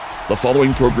The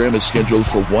following program is scheduled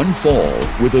for one fall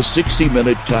with a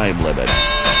 60-minute time limit.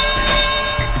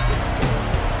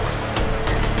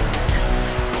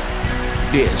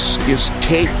 This is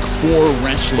Take 4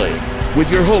 Wrestling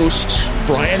with your hosts,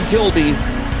 Brian Kilby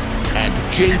and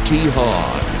JT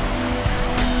Hogg.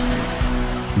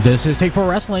 This is Take 4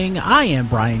 Wrestling. I am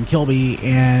Brian Kilby,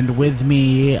 and with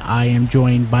me, I am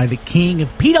joined by the king of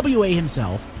PWA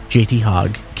himself, JT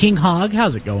Hogg. King Hogg,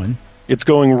 how's it going? It's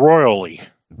going royally.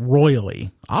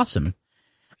 Royally. Awesome.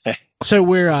 So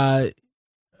we're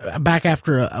back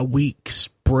after a week's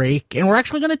break, and we're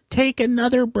actually going to take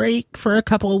another break for a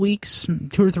couple of weeks,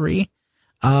 2 or 3,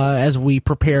 as we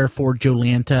prepare for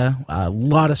Jolanta. A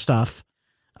lot of stuff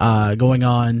going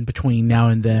on between now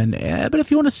and then. But if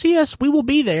you want to see us, we will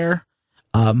be there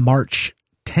March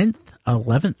 10th,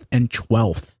 11th, and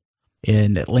 12th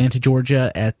in Atlanta,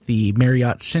 Georgia at the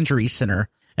Marriott Century Center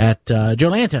at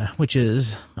Jolanta, which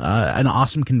is an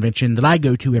awesome convention that I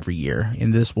go to every year.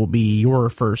 And this will be your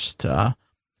first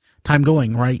time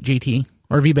going, right, JT?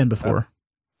 Or have you been before?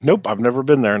 Nope, I've never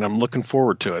been there, and I'm looking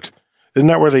forward to it. Isn't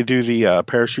that where they do the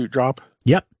parachute drop?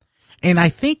 Yep. And I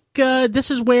think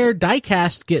this is where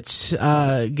Diecast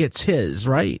gets his,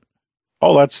 right?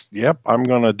 Oh, yep. I'm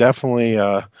going to definitely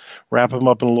wrap him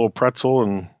up in a little pretzel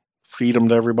and feed him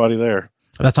to everybody there.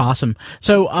 That's awesome.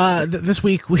 So this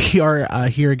week we are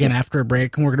here again after a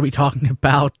break, and we're going to be talking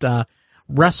about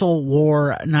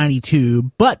Wrestlewar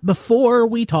 92. But before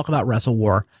we talk about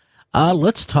Wrestlewar,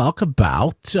 let's talk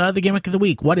about the gimmick of the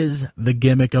week. What is the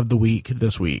gimmick of the week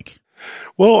this week?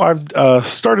 Well, I've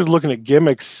started looking at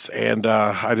gimmicks, and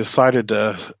I decided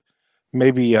to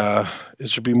maybe it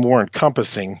should be more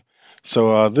encompassing.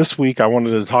 So this week I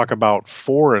wanted to talk about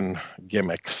foreign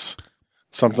gimmicks,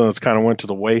 something that's kind of went to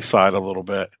the wayside a little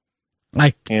bit.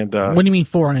 Like, and what do you mean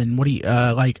foreign? What do you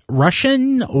like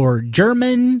Russian or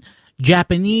German,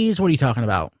 Japanese? What are you talking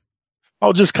about?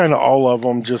 Oh, just kind of all of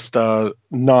them, just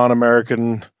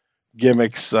non-American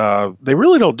gimmicks. They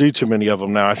really don't do too many of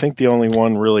them now. I think the only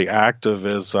one really active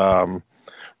is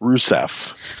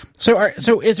Rusev.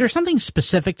 So is there something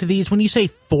specific to these when you say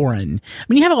foreign? I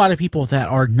mean, you have a lot of people that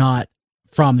are not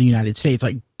from the United States,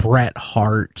 like Bret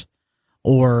Hart,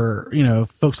 or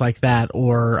folks like that,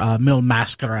 or Mil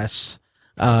Mascaras.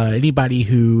 Anybody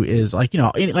who is like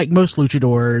like most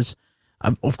luchadors.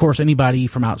 Of course, anybody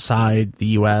from outside the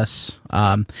U.S.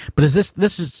 But is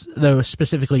this is though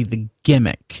specifically the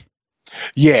gimmick?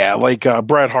 Yeah, like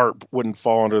Bret Hart wouldn't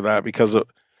fall under that because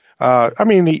I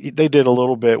mean they did a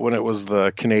little bit when it was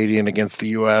the Canadian against the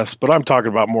U.S. But I'm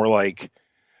talking about more like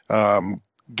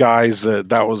guys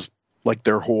that was like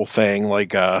their whole thing,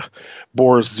 like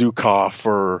Boris Zukov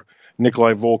or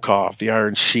Nikolai Volkov, the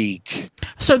Iron Sheik.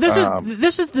 So this is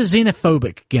the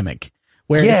xenophobic gimmick.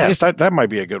 Where yes, that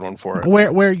might be a good one for it.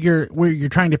 Where you're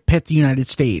trying to pit the United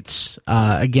States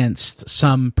against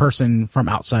some person from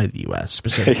outside the U.S.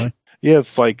 specifically. Yeah,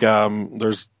 it's like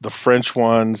there's the French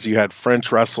ones. You had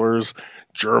French wrestlers,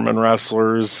 German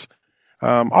wrestlers.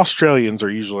 Australians are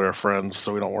usually our friends,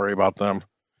 so we don't worry about them.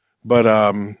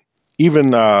 But even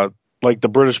like the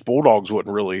British Bulldogs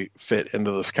wouldn't really fit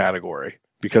into this category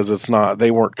because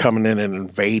they weren't coming in and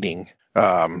invading.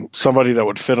 Somebody that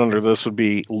would fit under this would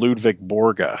be Ludwig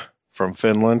Borga from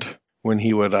Finland, when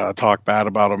he would talk bad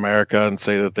about America and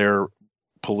say that they're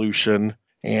pollution.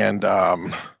 And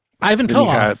Ivan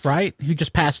Koloff, right? Who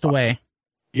just passed away.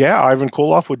 Yeah, Ivan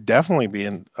Koloff would definitely be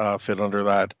fit under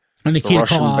that. And the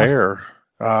Russian Koloff, Bear.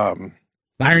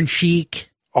 Iron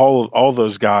Sheik. All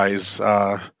those guys.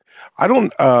 I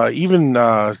don't know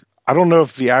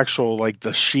if the actual like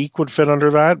the Sheik would fit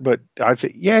under that, but I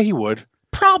think he would.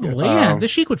 Probably, yeah. The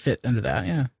Sheik would fit under that,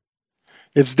 yeah.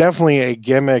 It's definitely a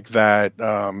gimmick that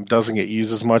doesn't get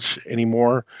used as much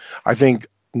anymore. I think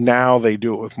now they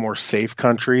do it with more safe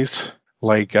countries,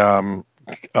 like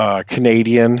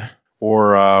Canadian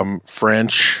or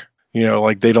French.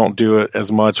 Like they don't do it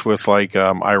as much with like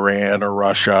Iran or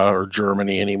Russia or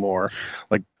Germany anymore.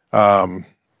 Like there's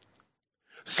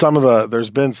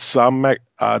been some,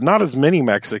 not as many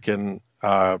Mexican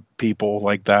people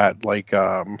like that, like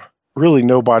really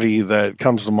nobody that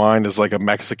comes to mind is like a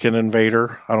Mexican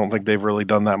invader. I don't think they've really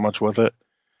done that much with it.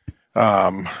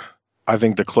 I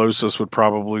think the closest would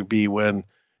probably be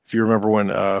if you remember when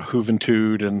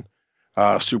Juventud and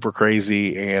Super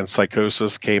Crazy and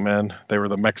Psychosis came in, they were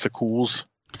the Mexicools.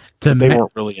 They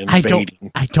weren't really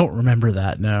invading. I don't remember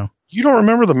that, no. You don't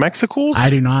remember the Mexicools? I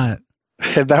do not.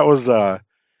 That was on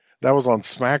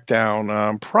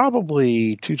SmackDown,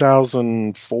 probably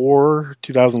 2004,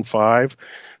 2005.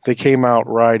 They came out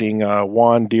riding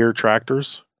Juan Deere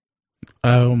tractors.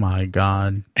 Oh my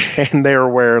God. And they were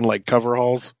wearing like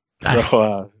coveralls.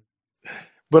 So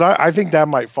But I think that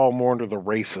might fall more into the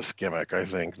racist gimmick. I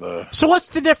think So what's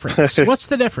the difference? What's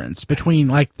the difference between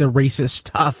like the racist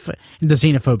stuff and the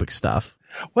xenophobic stuff?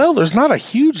 Well, there's not a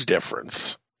huge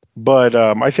difference, but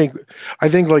I think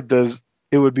like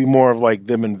it would be more of like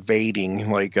them invading,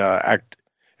 like act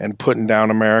and putting down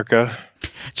America.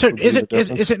 So is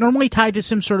it normally tied to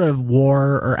some sort of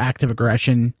war or act of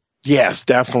aggression? Yes,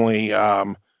 definitely.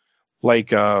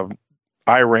 Like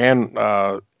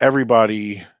Iran,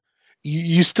 everybody.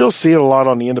 You still see it a lot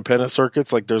on the independent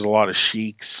circuits. Like there's a lot of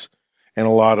sheiks and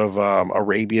a lot of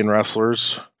Arabian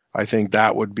wrestlers. I think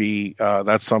that would be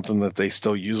that's something that they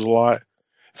still use a lot.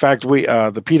 In fact,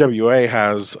 the PWA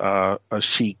has a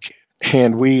sheik,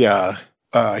 and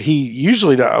he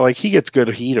usually he gets good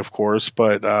heat, of course,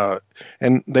 but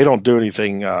and they don't do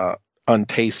anything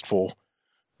untasteful.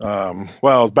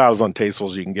 Well, about as untasteful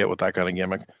as you can get with that kind of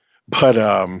gimmick.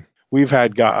 But we've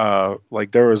had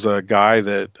there was a guy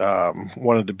that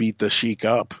wanted to beat the sheik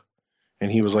up,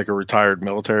 and he was like a retired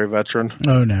military veteran.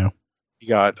 Oh no. He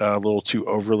got a little too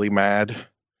overly mad.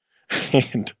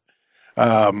 And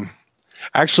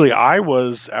actually, I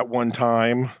was at one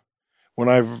time when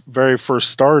I very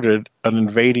first started an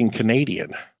invading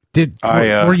Canadian.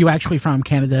 Were you actually from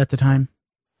Canada at the time?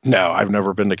 No, I've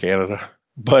never been to Canada.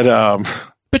 But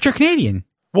you're Canadian.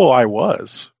 Well, I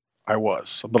was,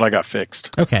 but I got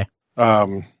fixed. Okay.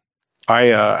 I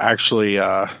actually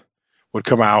would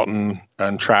come out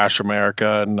and trash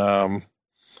America, and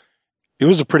it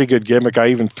was a pretty good gimmick. I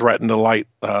even threatened to light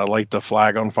the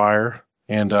flag on fire,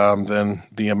 and then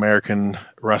the American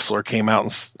wrestler came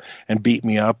out and beat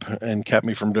me up and kept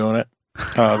me from doing it.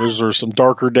 Those were some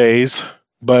darker days,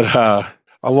 but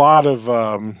a lot of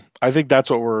I think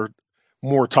that's what we're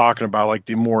more talking about, like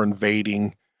the more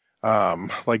invading.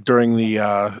 Like during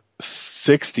the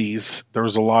 60s, there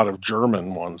was a lot of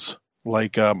German ones.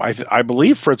 Like I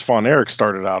believe Fritz von Erich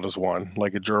started out as one,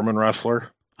 like a German wrestler.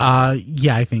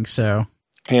 Yeah, I think so.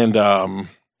 And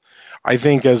I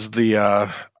think as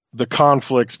the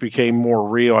conflicts became more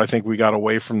real, I think we got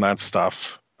away from that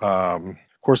stuff. Of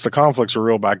course, the conflicts were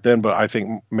real back then, but I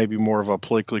think maybe more of a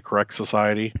politically correct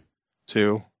society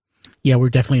too. Yeah, we're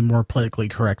definitely a more politically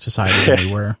correct society than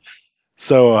we were.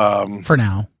 So for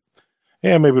now.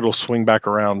 Yeah, maybe it'll swing back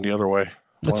around the other way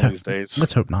one of these days.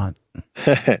 Let's hope not.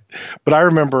 But I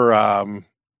remember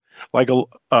like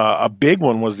a big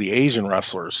one was the Asian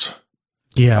wrestlers.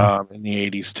 Yeah. In the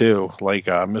 80s too, like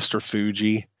Mr.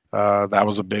 Fuji. That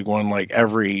was a big one. Like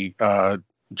every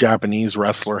Japanese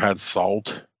wrestler had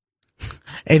salt.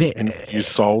 And used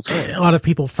salt. A lot of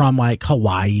people from like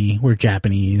Hawaii were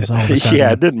Japanese. All of a sudden.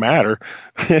 Yeah, it didn't matter.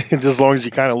 Just as long as you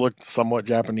kind of looked somewhat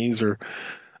Japanese or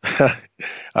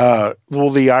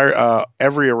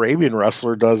every Arabian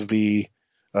wrestler does the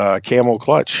camel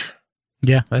clutch.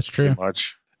 Yeah, that's true. Pretty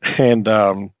much. And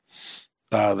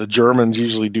the Germans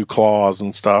usually do claws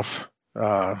and stuff.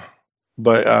 But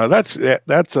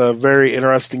that's a very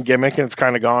interesting gimmick, and it's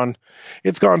kind of gone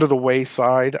to the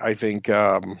wayside, I think.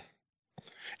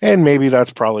 And maybe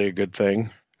that's probably a good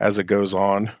thing as it goes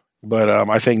on. But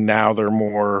I think now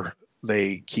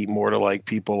they keep more to like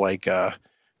people like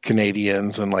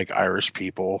Canadians and like Irish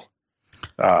people,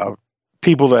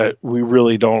 people that we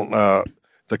really don't,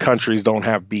 the countries don't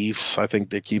have beefs. I think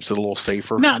that keeps it a little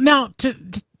safer. Now,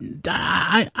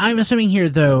 I'm assuming here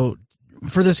though,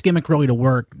 for this gimmick really to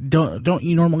work, don't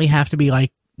you normally have to be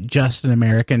like just an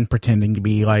American pretending to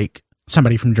be like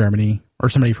somebody from Germany or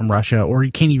somebody from Russia, or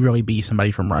can you really be somebody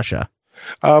from Russia?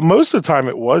 Most of the time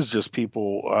it was just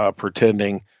people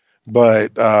pretending,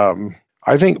 but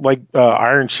I think like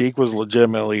Iron Sheik was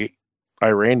legitimately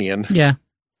Iranian. Yeah.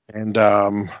 And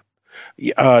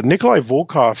Nikolai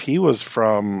Volkov, he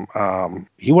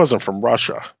wasn't from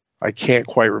Russia. I can't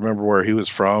quite remember where he was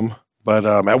from, but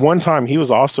at one time he was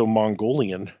also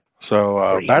Mongolian.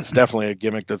 So that's definitely a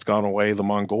gimmick that's gone away, the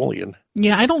Mongolian.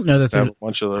 Yeah, I don't know that there's a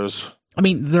bunch of those. I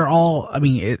mean, they're all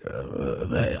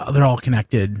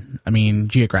connected, I mean,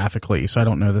 geographically, so I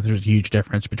don't know that there's a huge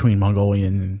difference between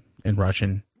Mongolian and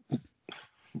Russian.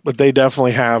 But they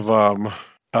definitely have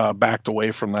backed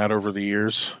away from that over the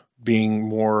years, being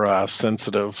more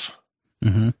sensitive.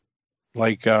 Mm-hmm.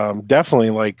 Like,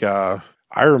 definitely, like, I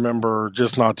remember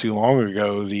just not too long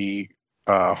ago, the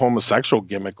homosexual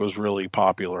gimmick was really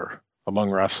popular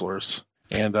among wrestlers,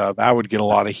 and that would get a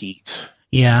lot of heat.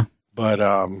 Yeah.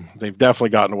 But they've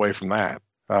definitely gotten away from that.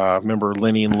 Remember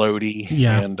Lenny and Lodi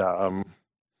and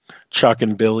Chuck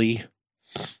and Billy?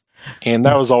 And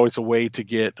that was always a way to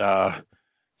get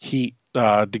heat,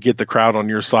 to get the crowd on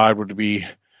your side, would be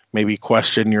maybe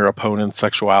question your opponent's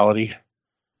sexuality.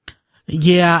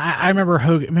 Yeah, I remember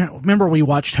Hogan. Remember we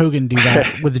watched Hogan do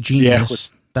that with the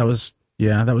Genius. That was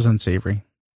Yeah, that was unsavory.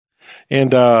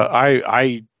 And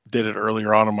I did it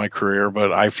earlier on in my career,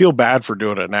 but I feel bad for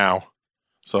doing it now.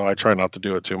 So I try not to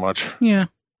do it too much. Yeah.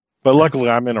 But luckily,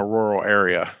 I'm in a rural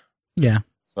area. Yeah.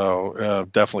 So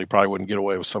definitely probably wouldn't get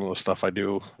away with some of the stuff I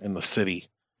do in the city.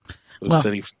 The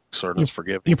city folks are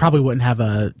forgiving. You probably wouldn't have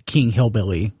a King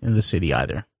Hillbilly in the city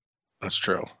either. That's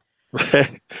true.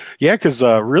 Yeah, because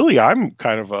really, I'm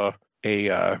kind of a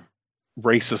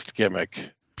racist gimmick.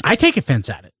 I take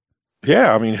offense at it.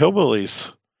 Yeah, I mean,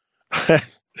 hillbillies.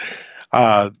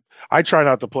 I try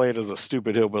not to play it as a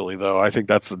stupid hillbilly, though. I think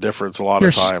that's the difference a lot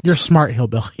of times. You're smart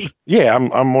hillbilly. Yeah,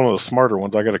 I'm one of the smarter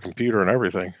ones. I got a computer and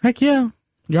everything. Heck yeah.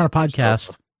 You're on a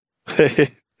podcast.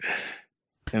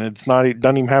 And it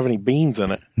doesn't even have any beans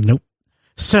in it. Nope.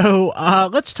 So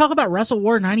let's talk about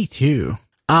Wrestlewar 92.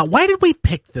 Why did we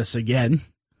pick this again?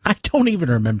 I don't even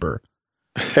remember.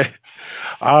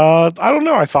 I don't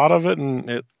know. I thought of it,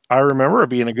 and I remember it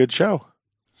being a good show.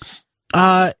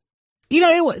 There's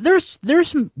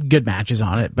some good matches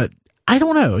on it, but I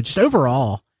don't know. Just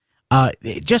overall,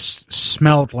 it just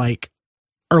smelled like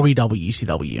early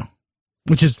WCW,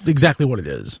 which is exactly what it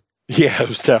is. Yeah, it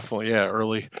was definitely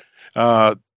early.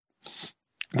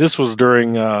 This was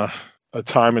during a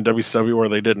time in WCW where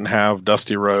they didn't have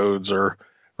Dusty Rhodes or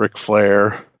Ric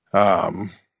Flair. I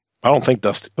don't think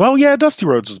Dusty. Well, yeah, Dusty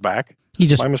Rhodes was back.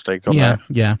 My mistake on that.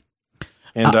 Yeah.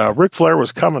 And Ric Flair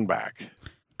was coming back.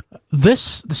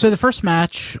 So the first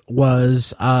match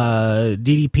was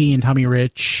DDP and Tommy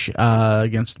Rich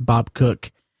against Bob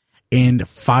Cook and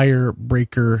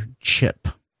Firebreaker Chip.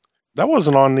 That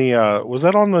wasn't on the. Was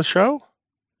that on the show?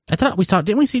 I thought we saw.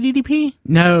 Didn't we see DDP?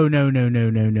 No.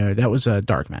 That was a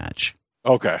dark match.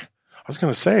 Okay, I was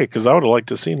gonna say because I would have liked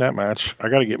to have seen that match. I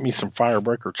got to get me some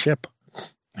Firebreaker Chip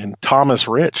and Thomas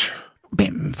Rich.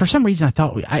 Man, for some reason, I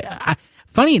thought I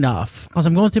funny enough, because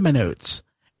I'm going through my notes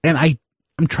and I'm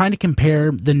trying to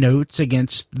compare the notes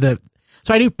against so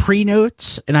I do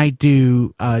pre-notes and I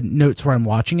do notes where I'm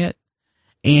watching it.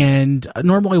 And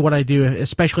normally what I do,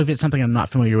 especially if it's something I'm not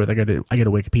familiar with, I go to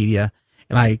Wikipedia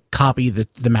and I copy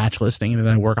the match listing and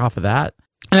then I work off of that.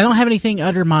 And I don't have anything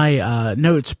under my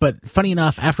notes, but funny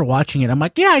enough, after watching it, I'm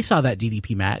like, yeah, I saw that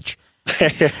DDP match.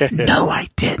 No, I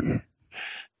didn't.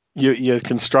 You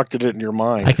constructed it in your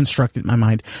mind. I constructed it in my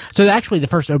mind. So actually, the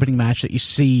first opening match that you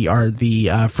see are the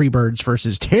Freebirds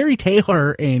versus Terry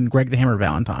Taylor and Greg the Hammer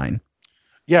Valentine.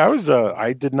 Yeah,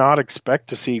 I did not expect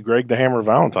to see Greg the Hammer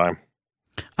Valentine.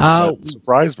 That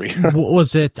surprised me.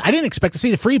 Was it? I didn't expect to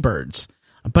see the Freebirds,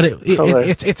 but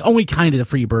it's only kind of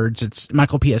the Freebirds. It's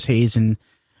Michael P.S. Hayes and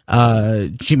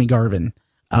Jimmy Garvin.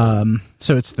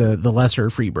 So it's the lesser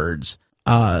Freebirds.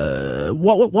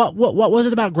 What was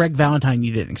it about Greg Valentine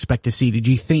you didn't expect to see? Did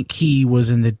you think he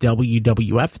was in the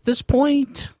WWF at this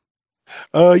point?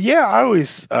 Yeah, I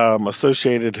always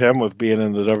associated him with being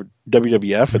in the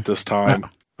WWF at this time.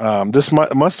 This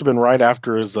must have been right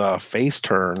after his face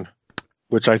turn,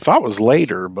 which I thought was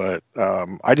later, but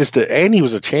and he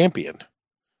was a champion.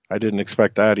 I didn't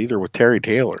expect that either with Terry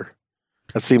Taylor.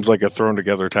 That seems like a thrown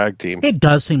together tag team. It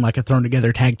does seem like a thrown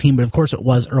together tag team, but of course it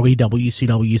was early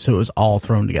WCW, so it was all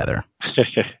thrown together.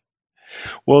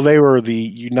 Well, they were the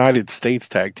United States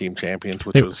Tag Team Champions,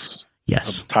 which was a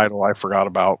title I forgot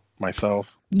about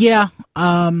myself. Yeah,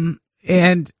 and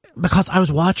because I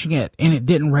was watching it and it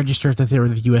didn't register that they were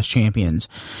the U.S. champions.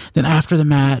 Then after the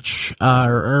match,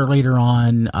 or later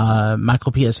on,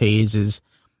 Michael P.S. Hayes is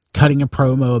cutting a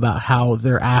promo about how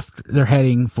they're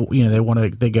heading for, they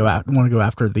want to go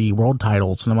after the world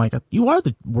titles. And I'm like, you are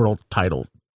the world title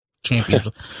champions.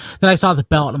 Then I saw the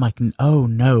belt and I'm like, oh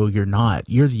no, you're not.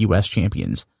 You're the U.S.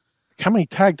 champions. How many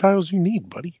tag titles you need,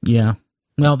 buddy? Yeah.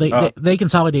 Well, they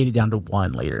consolidated down to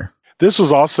one later. This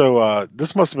was also,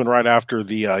 this must have been right after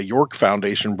the York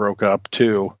Foundation broke up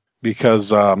too,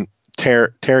 because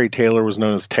Terry Taylor was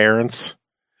known as Terrence.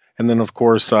 And then of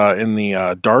course, in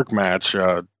the dark match,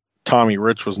 Tommy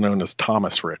Rich was known as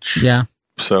Thomas Rich. Yeah.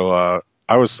 So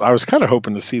I was kind of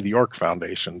hoping to see the York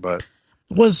Foundation, but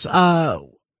was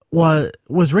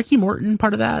Ricky Morton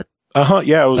part of that?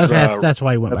 Yeah, it was. Okay, that's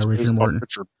why he went by Richard Morton.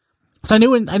 Richard. So I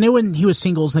knew when he was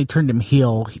singles and they turned him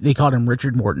heel, they called him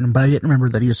Richard Morton, but I didn't remember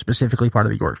that he was specifically part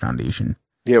of the York Foundation.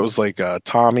 Yeah, it was like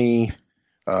Tommy,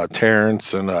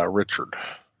 Terrence, and Richard.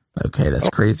 Okay, that's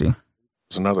crazy.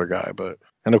 Was another guy,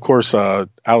 and of course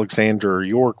Alexander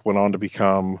York went on to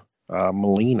become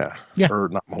Melina. Yeah. Or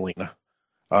not Melina.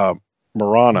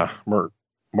 Marlena.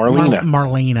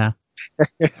 Marlena.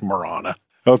 Marana.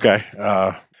 Okay.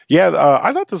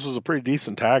 I thought this was a pretty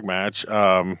decent tag match.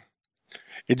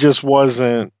 It just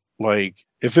wasn't like,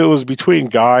 if it was between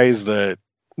guys that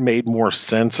made more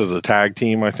sense as a tag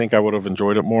team, I think I would have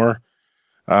enjoyed it more.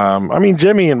 I mean,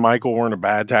 Jimmy and Michael weren't a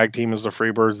bad tag team as the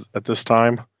Freebirds at this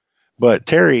time, but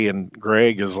Terry and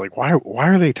Greg is like, why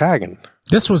are they tagging?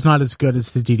 This was not as good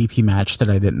as the DDP match that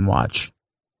I didn't watch.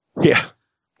 Yeah.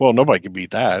 Well, nobody could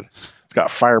beat that. It's got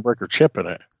Firebreaker Chip in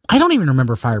it. I don't even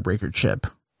remember Firebreaker Chip.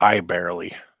 I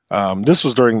barely. This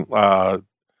was during,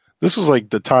 this was like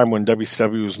the time when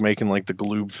WCW was making like the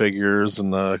Gloob figures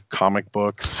and the comic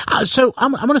books. So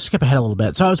I'm going to skip ahead a little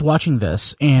bit. So I was watching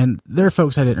this, and there are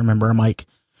folks I didn't remember. I'm like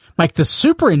the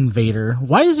Super Invader.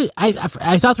 Why does it?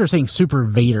 I thought they were saying Super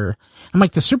Vader. I'm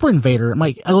like, the Super Invader. I'm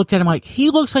like, I looked at him like, he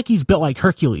looks like he's built like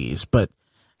Hercules, but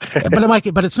I'm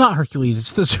like, but it's not Hercules.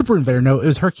 It's the Super Invader. No, it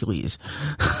was Hercules.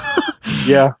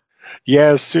 Yeah.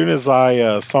 As soon as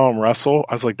I saw him wrestle,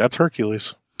 I was like, that's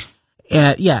Hercules.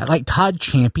 Yeah, like Todd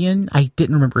Champion. I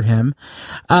didn't remember him.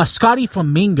 Scotty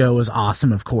Flamingo was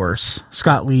awesome, of course.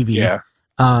 Scott Levy. Yeah.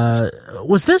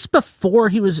 Was this before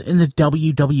he was in the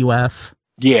WWF?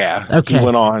 Yeah. Okay. He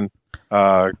went on.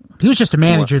 He was just a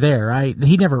manager there, right?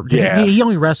 He never. Yeah. He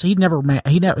only wrestled.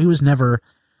 He was never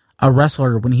a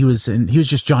wrestler when he was in. He was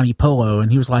just Johnny Polo,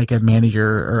 and he was like a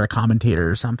manager or a commentator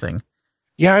or something.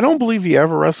 Yeah, I don't believe he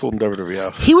ever wrestled in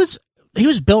WWF. He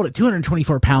was built at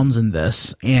 224 pounds in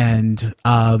this, and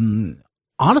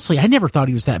honestly, I never thought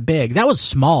he was that big. That was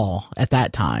small at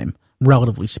that time,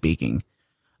 relatively speaking.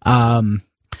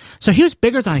 So he was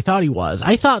bigger than I thought he was.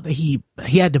 I thought that he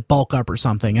had to bulk up or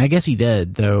something. I guess he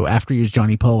did, though, after he was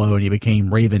Johnny Polo and he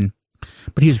became Raven.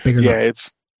 But he was bigger. Yeah,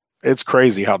 it's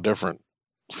crazy how different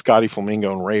Scotty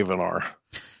Flamingo and Raven are.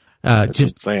 It's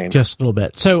insane. Just a little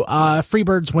bit. So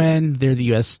Freebirds win. They're the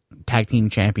U.S. Tag Team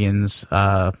Champions.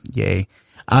 Yay.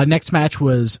 Next match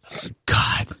was,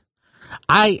 God,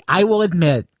 I will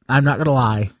admit, I'm not gonna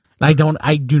lie, I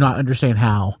do not understand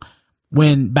how.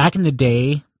 When back in the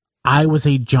day, I was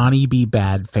a Johnny B.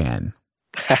 Bad fan.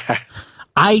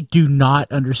 I do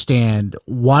not understand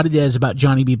what it is about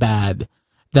Johnny B. Bad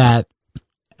that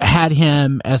had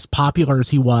him as popular as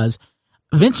he was.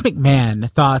 Vince McMahon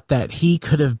thought that he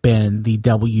could have been the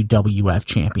WWF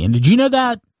champion. Did you know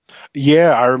that?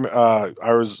 Yeah,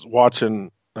 I was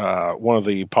watching one of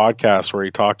the podcasts where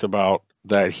he talked about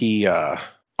that he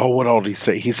what all did he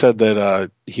say? He said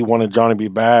that he wanted Johnny B.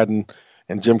 Bad,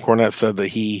 and Jim Cornette said that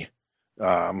he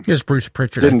was Bruce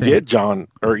Pritchard. Didn't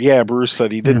get Bruce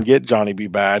said he didn't get Johnny B.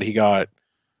 Bad. He got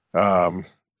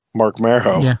Mark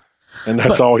Marrow. Yeah. And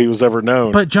that's all he was ever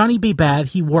known. But Johnny B. Bad,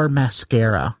 he wore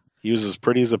mascara. He was as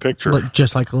pretty as a picture. Looked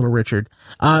just like Little Richard.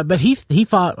 But he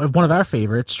fought one of our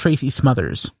favorites, Tracy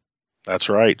Smothers. That's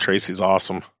right. Tracy's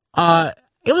awesome.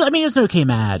 It was an okay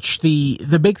match.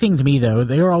 The big thing to me, though,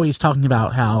 they were always talking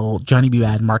about how Johnny B.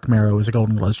 Bad, Mark Marrow, was a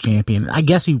Golden Gloves champion. I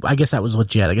guess that was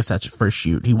legit. I guess that's the first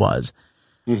shoot he was.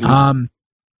 Mm-hmm.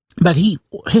 But he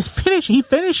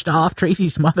finished off Tracy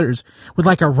Smothers with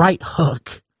like a right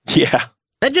hook. Yeah.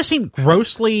 That just seemed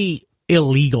grossly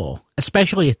illegal,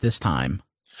 especially at this time.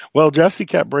 Well, Jesse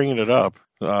kept bringing it up.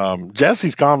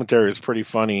 Jesse's commentary is pretty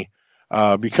funny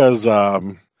because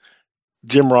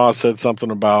Jim Ross said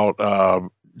something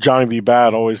about Johnny B.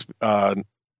 Bad always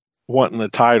wanting the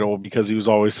title because he was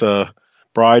always a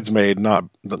bridesmaid, not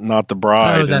the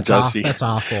bride. Oh, that's Jesse, that's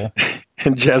awful.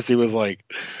 And Jesse was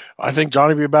like, I think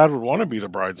Johnny B. Bad would want to be the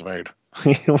bridesmaid.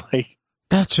 Like,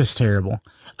 that's just terrible.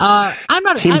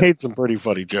 He made some pretty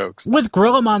funny jokes. With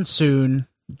Gorilla Monsoon,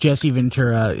 Jesse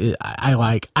Ventura,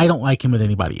 I don't like him with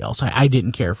anybody else. I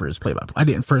didn't care for his play-by-play. I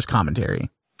didn't for his commentary.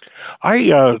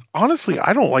 Honestly,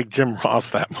 I don't like Jim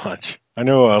Ross that much. I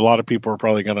know a lot of people are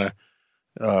probably going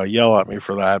to yell at me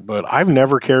for that, but I've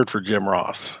never cared for Jim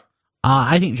Ross.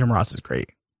 I think Jim Ross is great.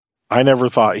 I never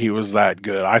thought he was that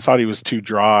good. I thought he was too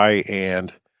dry,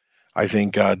 and I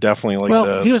think definitely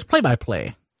he was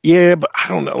play-by-play. Yeah, but I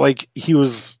don't know. Like, he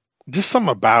was just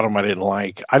something about him I didn't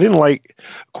like.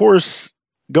 Of course,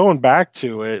 going back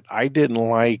to it, I didn't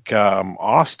like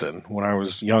Austin when I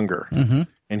was younger. Mm-hmm.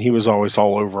 And he was always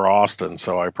all over Austin,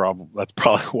 so that's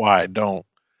probably why I don't.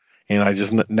 And I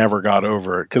just never got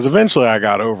over it. Because eventually I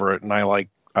got over it, and I like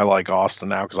Austin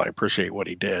now because I appreciate what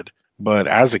he did. But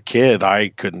as a kid, I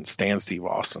couldn't stand Steve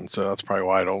Austin, so that's probably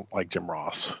why I don't like Jim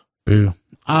Ross. Boo.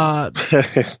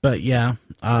 But yeah,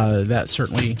 that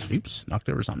certainly. Oops, knocked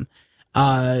over something.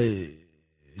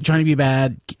 Johnny B.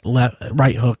 Bad,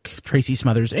 right hook, Tracy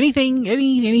Smothers.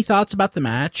 Any thoughts about the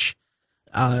match?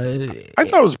 I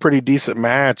thought it was a pretty decent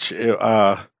match.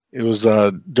 It was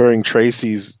during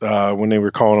Tracy's when they were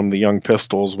calling him the Young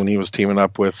Pistols when he was teaming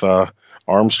up with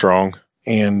Armstrong,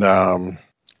 and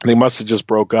they must have just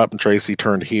broke up and Tracy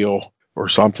turned heel or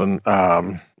something.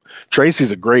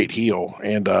 Tracy's a great heel,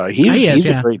 and he's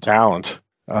a great talent.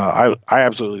 I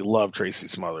absolutely love Tracy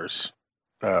Smothers.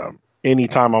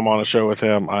 anytime I'm on a show with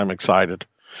him, I'm excited.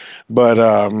 But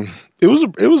it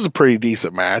was a pretty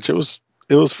decent match. It was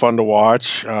fun to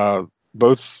watch.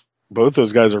 Both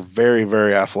those guys are very,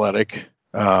 very athletic.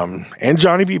 And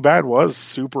Johnny B. Bad was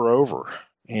super over,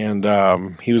 and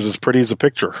he was as pretty as a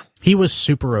picture. He was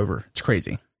super over. It's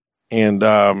crazy. And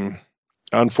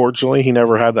unfortunately, he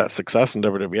never had that success in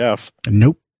WWF.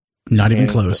 Nope, not even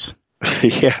close.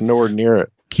 Yeah, nowhere near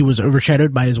it. He was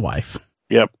overshadowed by his wife.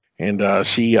 Yep, and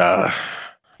she,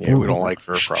 we don't like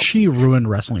her. Probably. She ruined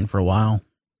wrestling for a while.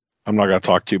 I'm not going to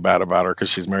talk too bad about her because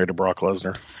she's married to Brock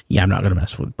Lesnar. Yeah, I'm not going to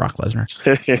mess with Brock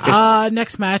Lesnar.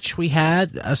 Next match we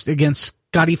had against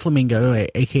Scotty Flamingo,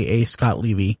 a.k.a. Scott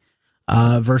Levy,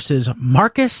 versus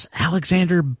Marcus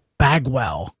Alexander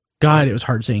Bagwell. God, it was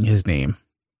hard saying his name.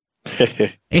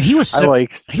 And he was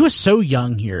so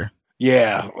young here.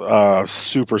 Yeah,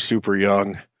 super, super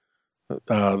young.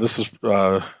 This is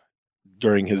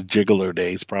during his gigolo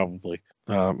days, probably.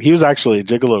 He was actually a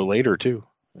gigolo later, too.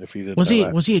 If he didn't was he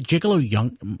a gigolo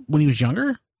young when he was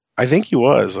younger? I think he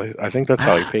was. I think that's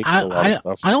how he paid for a lot of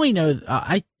stuff. I only know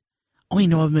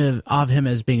of him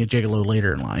as being a gigolo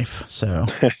later in life. So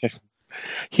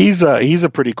he's a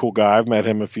pretty cool guy. I've met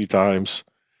him a few times.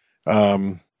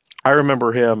 I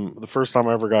remember him the first time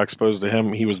I ever got exposed to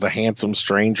him. He was the handsome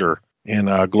stranger in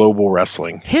Global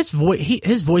Wrestling. His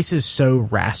voice is so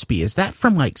raspy. Is that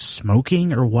from like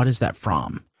smoking, or what is that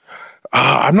from?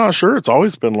 I'm not sure. It's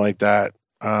always been like that.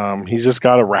 He's just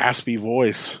got a raspy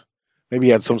voice. Maybe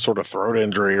he had some sort of throat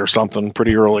injury or something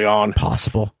pretty early on.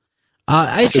 Possible.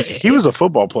 He was a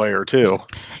football player too.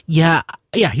 Yeah,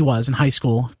 he was in high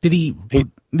school. Did he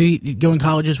go in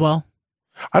college as well?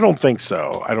 I don't think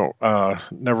so. I don't.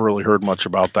 Never really heard much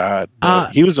about that.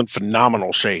 He was in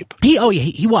phenomenal shape.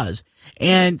 He was,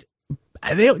 and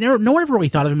no one ever really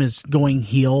thought of him as going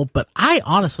heel. But I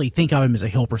honestly think of him as a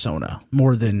heel persona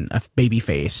more than a baby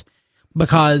face,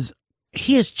 because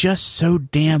he is just so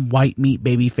damn white meat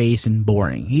baby face and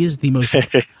boring. He is the most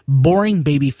boring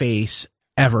baby face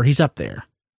ever. He's up there.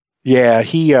 Yeah,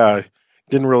 he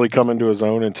didn't really come into his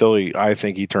own until I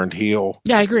think he turned heel.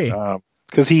 Yeah, I agree.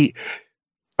 Because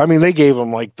they gave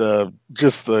him like the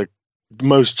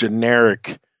most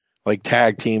generic like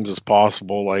tag teams as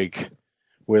possible, like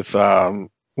with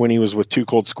when he was with Too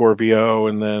Cold Scorpio,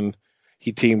 and then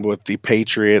he teamed with the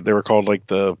Patriot. They were called like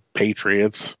the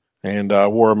Patriots, and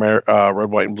wore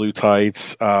red, white, and blue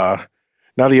tights. Now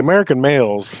the American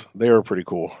Males, they were pretty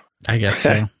cool. I guess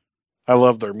so. I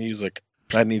love their music.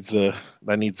 That needs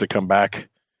to come back.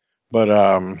 But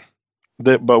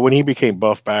when he became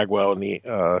Buff Bagwell in the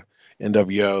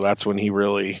NWO, that's when he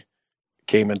really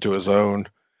came into his own.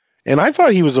 And I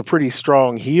thought he was a pretty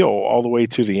strong heel all the way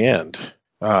to the end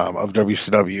of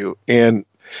WCW. And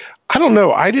I don't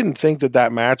know. I didn't think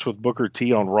that match with Booker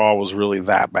T on Raw was really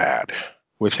that bad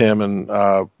with him and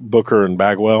Booker and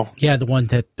Bagwell. Yeah, the one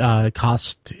that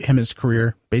cost him his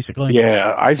career, basically.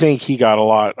 Yeah, I think he got a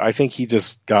lot. I think he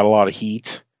just got a lot of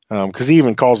heat because he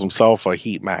even calls himself a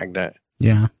heat magnet.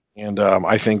 Yeah. And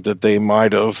I think that they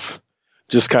might have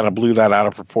just kind of blew that out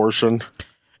of proportion.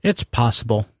 It's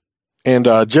possible. And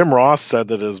Jim Ross said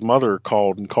that his mother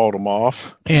called him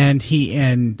off. And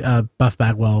Buff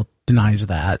Bagwell denies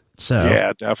that. So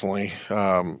yeah, definitely.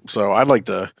 So I'd like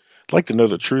to know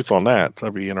the truth on that.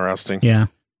 That'd be interesting. Yeah.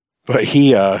 But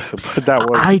that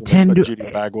was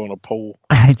Judy Bagwell on a pole.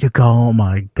 I had to go, oh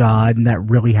my God, and that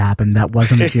really happened. That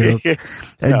wasn't a joke.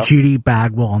 No. Judy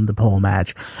Bagwell on the pole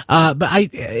match. But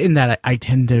I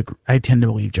tend to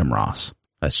believe Jim Ross.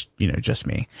 That's, just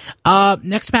me.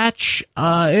 Next match,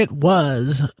 it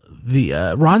was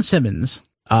the Ron Simmons.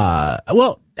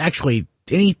 Well, actually,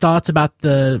 any thoughts about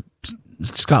the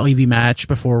Scott Levy match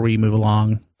before we move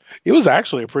along? It was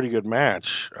actually a pretty good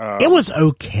match. It was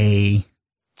okay.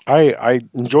 I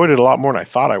enjoyed it a lot more than I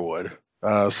thought I would.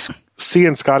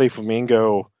 Seeing Scotty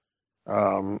Flamingo,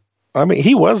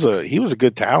 he was a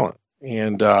good talent,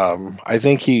 and I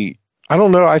think I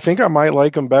don't know. I think I might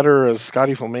like him better as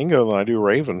Scotty Flamingo than I do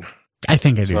Raven. I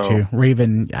think I do too.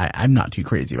 Raven, I'm not too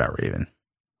crazy about Raven.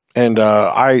 And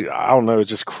I don't know. It's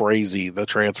just crazy, the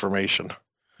transformation.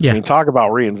 Yeah. I mean, talk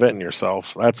about reinventing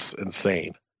yourself. That's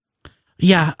insane.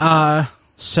 Yeah.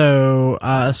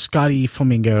 So Scotty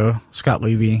Flamingo, Scott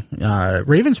Levy,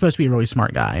 Raven's supposed to be a really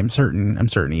smart guy. I'm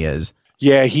certain he is.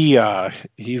 Yeah.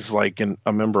 He's like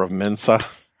a member of Mensa.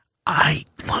 I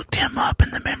looked him up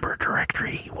in the member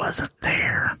directory. He wasn't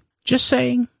there. Just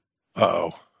saying.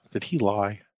 Uh-oh. Did he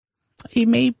lie? He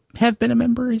may have been a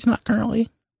member. He's not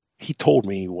currently. He told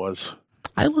me he was.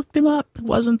 I looked him up. It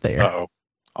wasn't there. Uh-oh.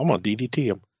 I'm going to DDT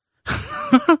him.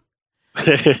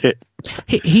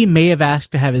 He may have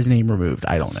asked to have his name removed.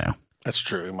 I don't know. That's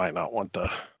true. You might not want the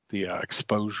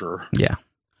exposure. Yeah.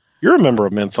 You're a member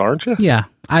of Mince, aren't you? Yeah.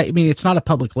 I mean, it's not a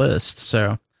public list,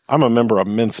 so. I'm a member of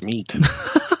Mince Meat.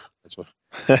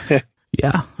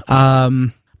 Yeah.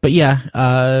 But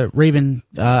yeah, Raven,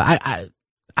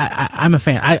 I'm a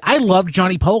fan. I loved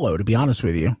Johnny Polo, to be honest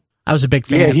with you. I was a big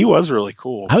fan. Yeah, he was really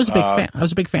cool. I was a big fan. I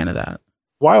was a big fan of that.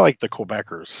 Well, I like the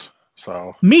Quebecers.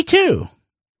 So me too.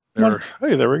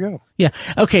 Hey, there we go. Yeah.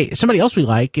 Okay. Somebody else we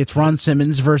like. It's Ron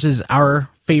Simmons versus our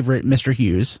favorite Mr.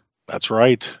 Hughes. That's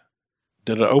right.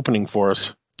 Did an opening for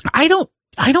us. I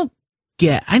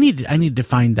need to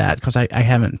find that because I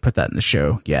haven't put that in the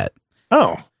show yet.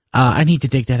 Oh. I need to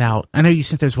dig that out. I know you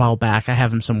sent those a while back. I have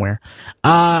them somewhere.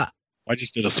 I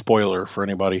just did a spoiler for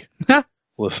anybody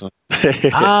listening.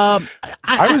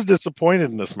 I was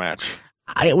disappointed in this match.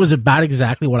 It was about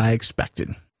exactly what I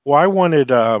expected. Well,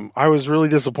 I was really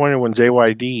disappointed when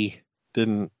JYD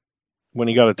when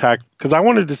he got attacked, because I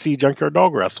wanted to see Junkyard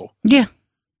Dog wrestle. Yeah.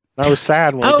 I was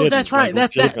sad when he didn't. That's right.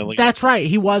 That's right.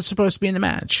 He was supposed to be in the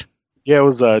match. Yeah, it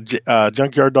was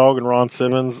Junkyard Dog and Ron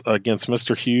Simmons against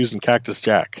Mr. Hughes and Cactus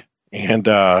Jack. And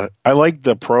I liked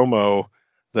the promo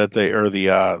that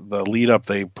the lead up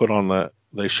they put on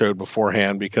they showed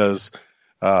beforehand, because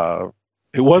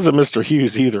it wasn't Mr.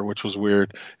 Hughes either, which was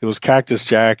weird. It was Cactus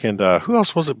Jack and who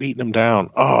else was it beating him down?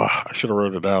 Oh, I should have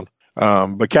wrote it down.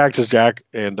 But Cactus Jack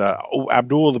and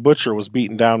Abdul the Butcher was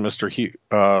beating down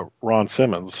Ron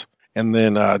Simmons. And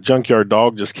then Junkyard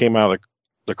Dog just came out of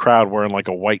the crowd wearing like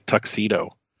a white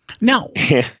tuxedo. Now,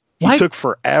 he took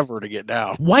forever to get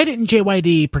down. Why didn't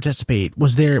JYD participate?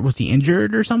 Was he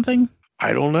injured or something?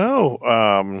 I don't know.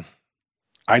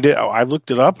 I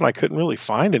looked it up and I couldn't really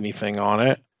find anything on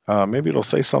it. Maybe it'll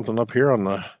say something up here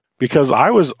because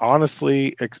I was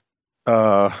honestly, he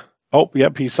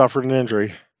suffered an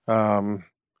injury. I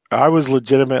was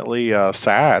legitimately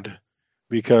sad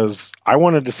because I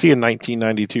wanted to see a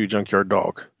 1992 Junkyard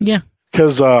Dog. Yeah.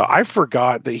 Because I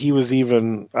forgot that he was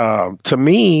even, to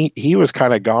me, he was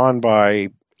kind of gone by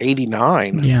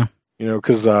 89. Yeah.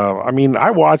 Because,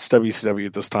 I watched WCW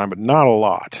at this time, but not a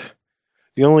lot.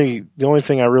 The only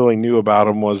thing I really knew about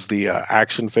him was the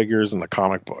action figures and the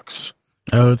comic books.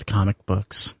 Oh, the comic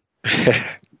books.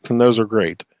 And those are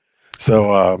great.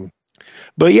 So,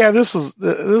 but yeah, this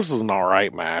was an all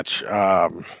right match.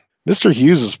 Mr.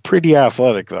 Hughes is pretty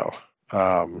athletic though.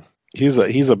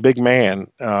 He's a big man.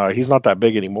 He's not that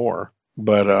big anymore,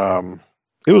 but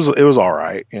it was all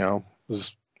right. It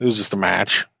was just a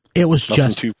match. It was nothing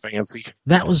just too fancy.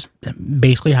 That was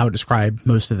basically how I would describe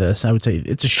most of this. I would say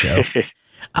it's a show.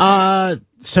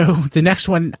 So the next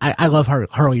one, I love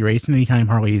Harley Race. Anytime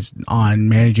Harley's on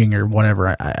managing or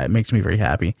whatever, it makes me very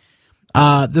happy.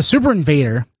 The Super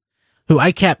Invader, who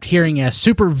I kept hearing as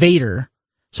Super Vader,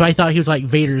 so I thought he was like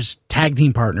Vader's tag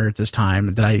team partner at this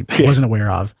time that I wasn't aware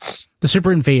of. The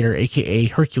Super Invader, aka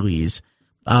Hercules,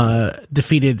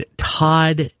 defeated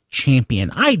Todd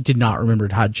Champion. I did not remember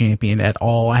Todd Champion at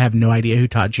all. I have no idea who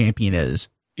Todd Champion is.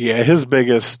 Yeah, his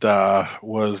biggest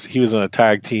was he was in a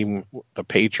tag team, the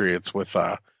Patriots, with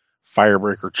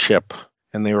Firebreaker Chip,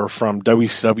 and they were from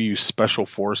WCW Special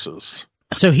Forces.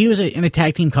 So he was in a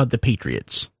tag team called the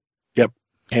Patriots. Yep,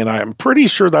 and I'm pretty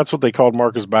sure that's what they called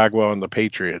Marcus Bagwell and the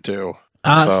Patriot too.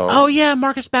 Oh yeah,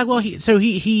 Marcus Bagwell.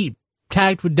 He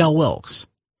tagged with Del Wilkes.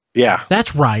 Yeah,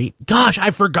 that's right. Gosh,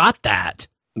 I forgot that.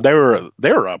 They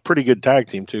were a pretty good tag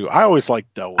team too. I always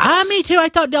liked Del Wilkes. Me too. I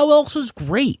thought Del Wilkes was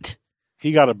great.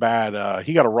 He got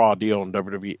a raw deal in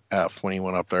WWF when he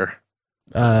went up there.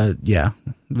 Yeah.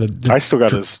 I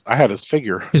had his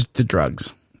figure. The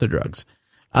drugs.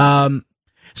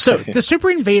 So the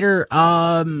Super Invader,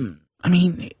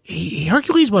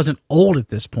 Hercules wasn't old at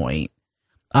this point.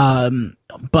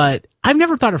 But I've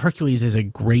never thought of Hercules as a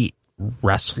great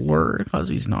wrestler because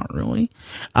he's not really.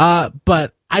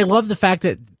 But I love the fact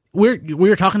that we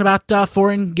were talking about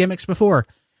foreign gimmicks before.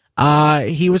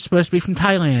 He was supposed to be from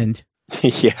Thailand.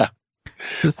 Yeah,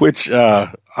 which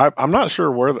I'm not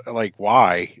sure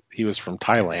why he was from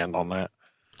Thailand on that.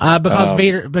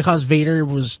 Because Vader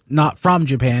was not from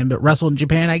Japan but wrestled in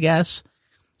Japan, I guess.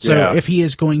 So yeah. If he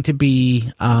is going to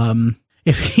be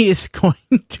Vader's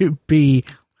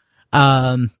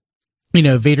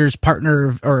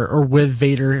partner or with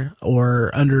Vader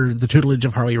or under the tutelage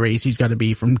of Harley Race, he's got to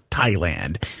be from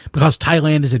Thailand because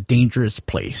Thailand is a dangerous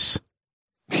place.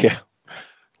 Yeah.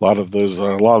 A lot of those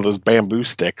bamboo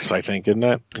sticks, I think, isn't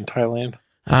that in Thailand?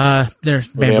 There's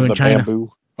bamboo in China. Bamboo?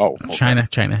 Oh, okay.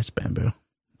 China has bamboo.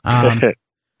 I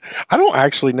don't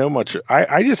actually know much.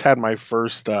 I just had my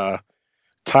first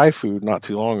Thai food not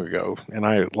too long ago, and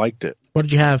I liked it. What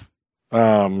did you have?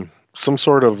 Some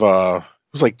sort of it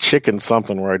was like chicken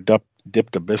something where I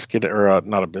dipped a biscuit, or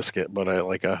not a biscuit, but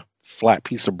like a flat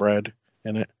piece of bread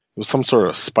in it. It was some sort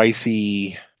of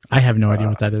spicy. I have no idea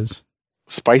what that is.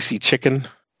 Spicy chicken.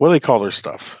 What do they call their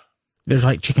stuff? There's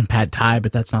like chicken pad thai,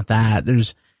 but that's not that.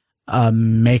 There's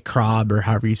macarob, or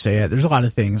however you say it. There's a lot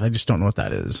of things. I just don't know what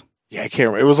that is. Yeah, I can't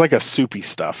remember. It was like a soupy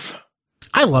stuff.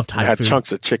 I love Thai It had food.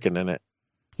 chunks of chicken in it.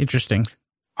 Interesting.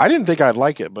 I didn't think I'd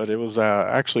like it, but it was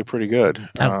actually pretty good.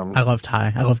 I love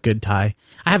Thai. I love good Thai.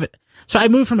 I have it. So I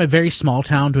moved from a very small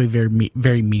town to a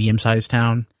very medium-sized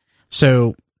town.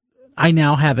 So I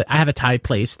now have I have a Thai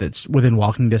place that's within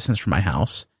walking distance from my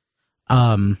house.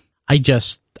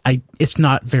 It's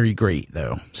not very great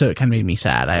though. So it kind of made me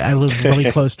sad. I live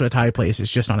really close to a Thai place.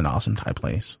 It's just not an awesome Thai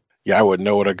place. Yeah, I wouldn't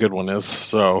know what a good one is.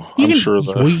 So You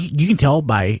can tell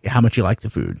by how much you like the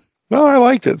food. No, I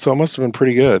liked it, so it must have been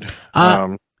pretty good.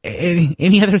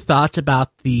 Any other thoughts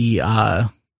about the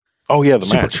the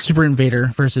match. Super Invader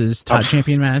versus Todd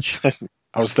Champion match?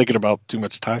 I was thinking about too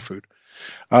much Thai food.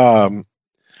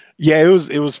 Yeah, it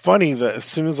was funny that as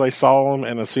soon as I saw him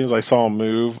and as soon as I saw him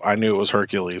move, I knew it was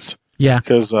Hercules. Yeah,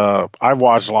 because I've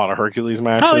watched a lot of Hercules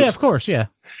matches. Oh yeah, of course, yeah.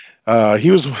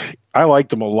 I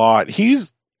liked him a lot.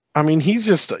 He's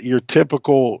just your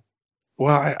typical.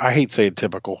 Well, I hate saying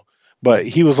typical, but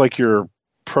he was like your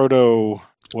prototypical.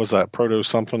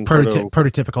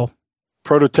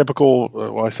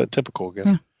 Well, I said typical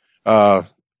again. Yeah.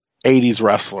 80s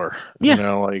wrestler. Yeah. You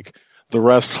know, like the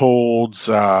rest holds.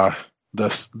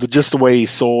 Just the way he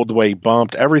sold, the way he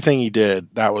bumped, everything he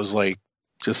did, that was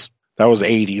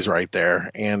 80s right there.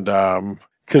 And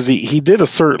because he did a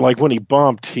certain, like when he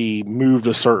bumped, he moved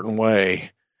a certain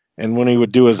way, and when he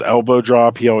would do his elbow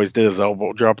drop, he always did his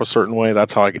elbow drop a certain way.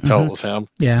 That's how I could tell it was him.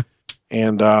 Yeah.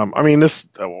 And this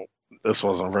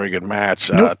wasn't a very good match.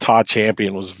 Nope. Todd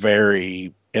Champion was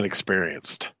very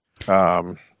inexperienced.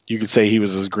 You could say he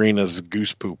was as green as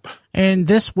goose poop. And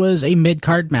this was a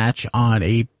mid-card match on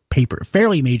a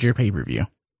fairly major pay-per-view.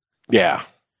 Yeah.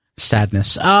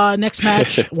 Sadness. Next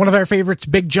match, one of our favorites,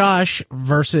 Big Josh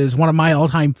versus one of my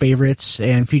all-time favorites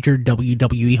and future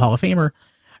WWE Hall of Famer,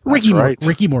 Ricky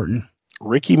Morton.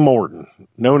 Ricky Morton,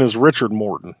 known as Richard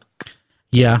Morton.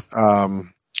 Yeah.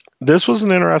 This was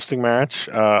an interesting match.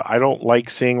 I don't like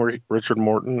seeing Ricky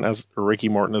Morton as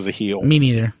a heel. Me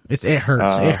neither. It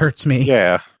hurts. It hurts me.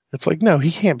 Yeah. It's like, no,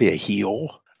 he can't be a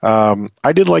heel.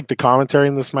 I did like the commentary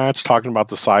in this match, talking about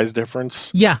the size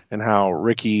difference. Yeah. And how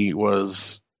Ricky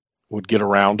would get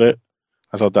around it.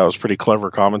 I thought that was pretty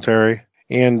clever commentary.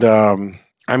 And,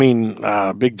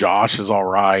 Big Josh is all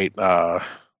right.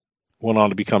 Went on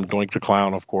to become Doink the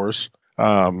Clown, of course.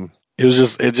 It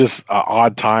was just an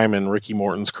odd time in Ricky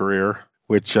Morton's career,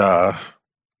 which I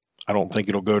don't think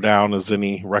it'll go down as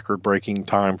any record-breaking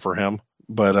time for him.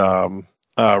 But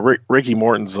Ricky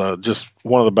Morton's just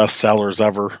one of the best sellers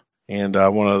ever, and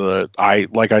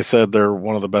like I said, they're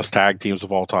one of the best tag teams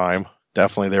of all time.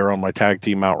 Definitely, they're on my tag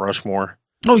team Mount Rushmore.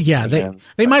 Oh yeah,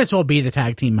 they might as well be the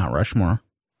tag team Mount Rushmore.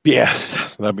 Yeah,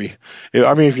 that'd be.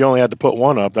 If you only had to put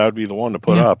one up, that would be the one to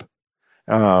put up.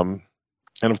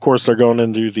 And of course, they're going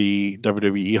into the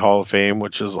WWE Hall of Fame,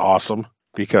 which is awesome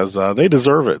because they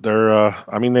deserve it.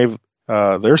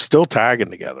 They're still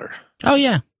tagging together. Oh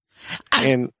yeah,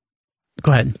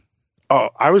 go ahead. Oh,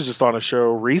 I was just on a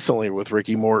show recently with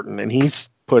Ricky Morton, and he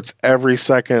puts every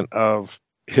second of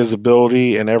his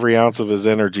ability and every ounce of his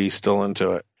energy still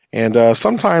into it. And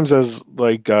sometimes as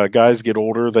guys get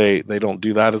older, they don't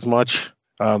do that as much.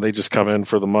 They just come in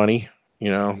for the money,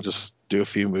 just do a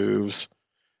few moves.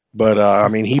 But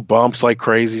he bumps like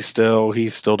crazy still. He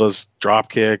still does drop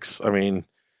kicks.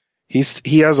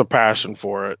 He has a passion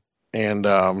for it, and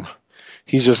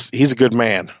he's a good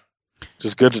man.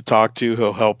 Just good to talk to.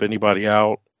 He'll help anybody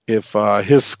out. If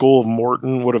his School of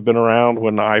Morton would have been around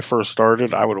when I first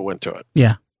started, I would have went to it.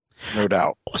 Yeah. No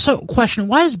doubt. So, question,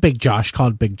 why is Big Josh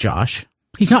called Big Josh?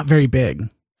 He's not very big.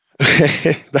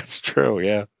 That's true,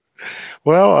 yeah.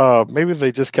 Well, maybe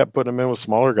they just kept putting him in with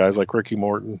smaller guys like Ricky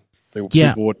Morton.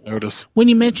 People wouldn't notice. When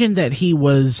you mentioned that he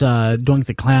was Doink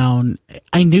the Clown,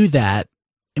 I knew that.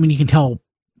 You can tell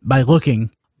by looking,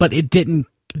 but it didn't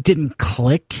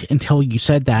click until you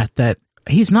said that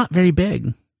he's not very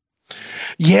big.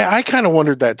 Yeah, I kind of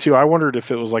wondered that too. I wondered if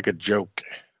it was like a joke.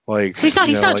 Like he's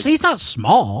not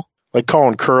small. Like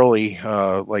calling Curly,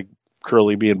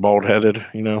 Curly being bald headed,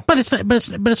 But it's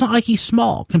not like he's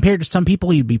small compared to some people.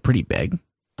 He'd be pretty big.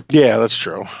 Yeah, that's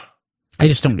true. I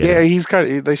just don't get it. Yeah, he's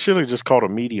they should have just called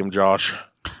him Medium Josh.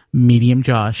 Medium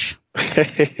Josh.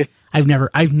 I've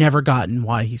never gotten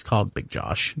why he's called Big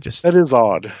Josh. Just that is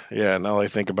odd. Yeah, now that I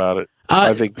think about it,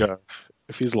 I think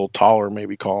if he's a little taller,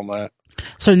 maybe call him that.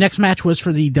 So next match was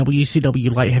for the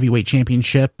WCW Light Heavyweight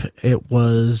Championship. It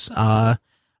was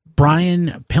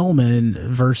Brian Pillman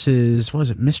versus, what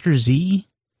was it, Mr. Z?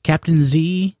 Captain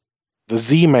Z? The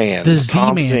Z-Man. The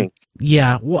Tom Z-Man. Zink.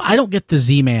 Yeah, well, I don't get the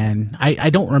Z-Man. I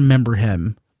don't remember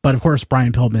him. But, of course,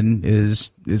 Brian Pillman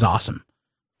is awesome.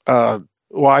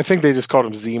 Well, I think they just called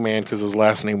him Z-Man because his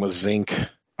last name was Zink.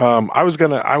 I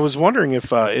was wondering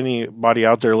if anybody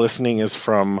out there listening is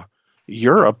from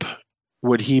Europe.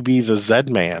 Would he be the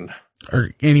Z-Man?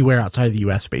 Or anywhere outside of the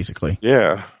U.S., basically.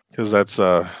 Yeah, because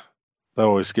that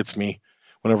always gets me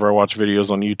whenever I watch videos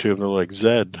on YouTube. They're like,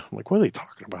 Zed. I'm like, what are they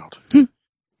talking about?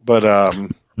 But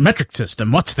metric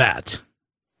system, what's that?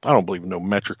 I don't believe in no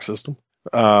metric system.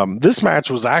 This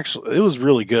match was it was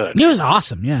really good. It was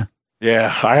awesome, yeah.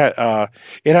 Yeah,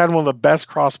 it had one of the best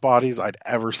crossbodies I'd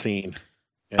ever seen.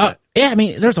 Yeah, I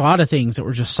mean, there's a lot of things that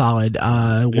were just solid.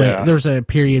 There was a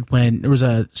period when there was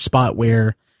a spot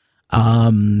where,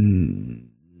 when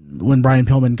Brian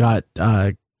Pillman got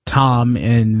Tom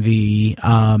in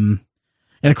in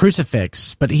a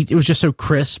crucifix, but it was just so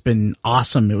crisp and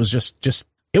awesome. It was just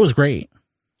it was great.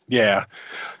 Yeah,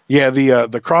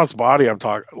 the crossbody I'm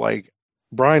talking, like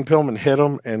Brian Pillman hit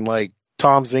him, and like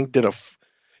Tom Zink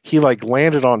he like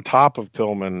landed on top of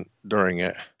Pillman during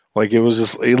it. Like it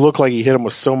looked like he hit him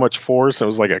with so much force. It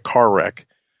was like a car wreck.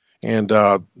 And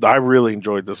I really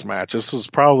enjoyed this match. This was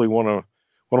probably one of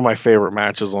my favorite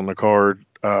matches on the card.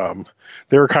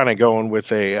 They were kind of going with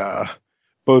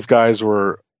both guys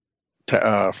were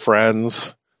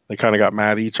friends. They kind of got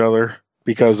mad at each other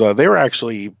because they were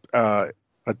actually a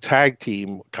tag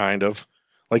team, kind of.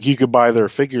 Like you could buy their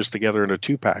figures together in a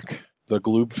 2-pack, the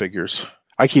Gloob figures.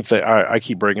 I keep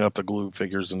bringing up the Gloob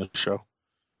figures in the show,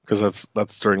 because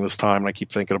that's during this time and I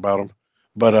keep thinking about them.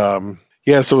 But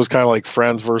yeah, so it was kind of like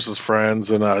friends versus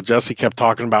friends, and Jesse kept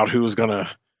talking about who was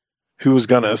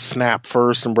gonna snap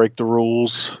first and break the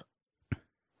rules,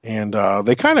 and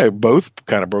they both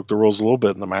broke the rules a little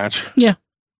bit in the match. Yeah,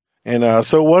 and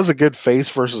so it was a good face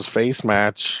versus face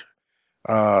match.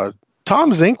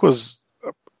 Tom Zink was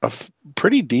a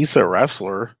pretty decent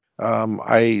wrestler.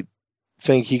 I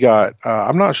think he got.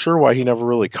 I'm not sure why he never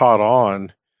really caught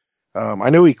on. I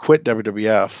know he quit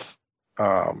WWF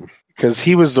because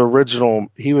he was the original.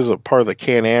 He was a part of the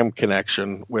Can-Am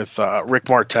connection with Rick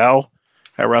Martel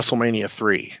at WrestleMania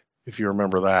 3, if you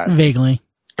remember that. Vaguely.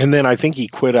 And then I think he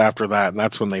quit after that, and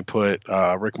that's when they put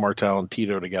Rick Martel and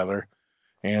Tito together.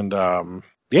 And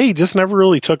he just never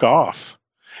really took off.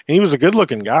 And he was a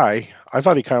good-looking guy. I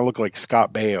thought he kind of looked like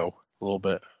Scott Baio a little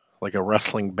bit, like a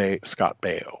wrestling Scott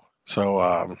Baio.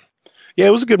 So, yeah,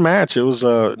 it was a good match. It was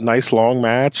a nice long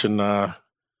match, and it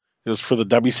was for the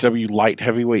WCW light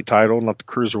heavyweight title, not the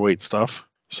cruiserweight stuff.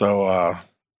 So,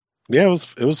 yeah, it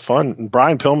was fun. And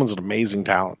Brian Pillman's an amazing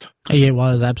talent. Yeah, it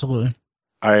was, absolutely.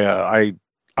 I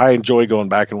enjoy going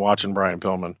back and watching Brian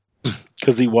Pillman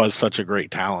because he was such a great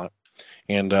talent.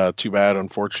 And too bad,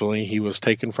 unfortunately, he was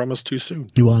taken from us too soon.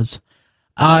 He was.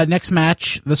 Next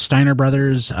match, the Steiner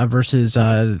brothers versus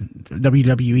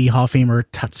WWE Hall of Famer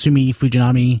Tatsumi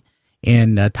Fujinami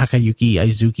and Takayuki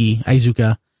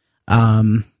Iizuka.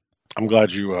 I'm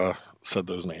glad you said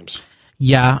those names.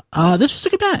 Yeah, this was a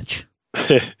good match.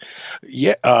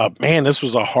 Yeah, man, this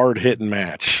was a hard-hitting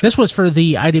match. This was for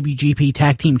the IWGP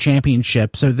Tag Team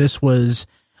Championship, so this was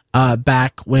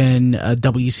back when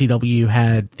WCW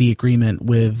had the agreement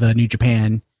with New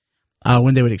Japan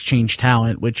when they would exchange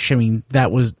talent, which, I mean,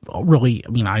 that was really, I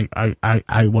mean,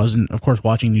 I wasn't, of course,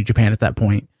 watching New Japan at that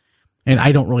point, and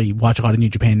I don't really watch a lot of New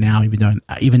Japan now,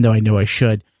 even though I know I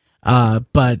should.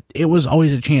 But it was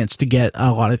always a chance to get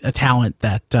a lot of talent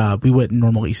that we wouldn't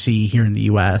normally see here in the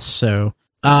U.S. So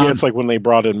yeah, it's like when they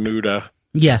brought in Muda.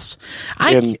 Yes,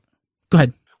 go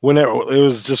ahead. It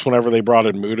was just whenever they brought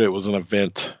in Muda, it was an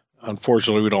event.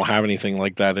 Unfortunately, we don't have anything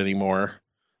like that anymore.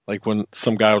 Like when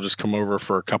some guy will just come over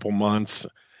for a couple months,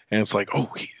 and it's like,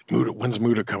 oh, Muda, when's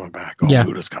Muda coming back? Oh, yeah.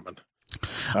 Muda's coming.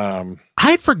 I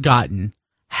had forgotten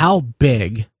how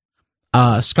big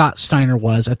Scott Steiner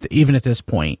was even at this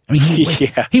point. I mean,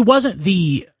 he wasn't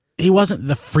the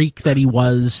freak that he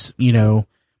was,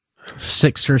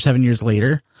 6 or 7 years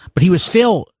later, but he was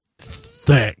still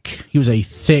thick. He was a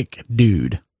thick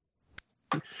dude.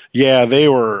 Yeah,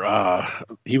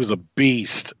 he was a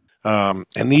beast. And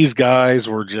these guys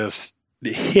were just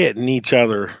hitting each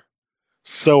other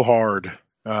so hard.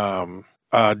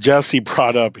 Jesse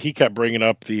kept bringing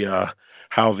up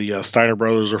how the Steiner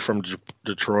brothers are from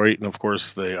Detroit, and of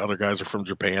course the other guys are from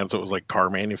Japan, so it was like car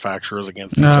manufacturers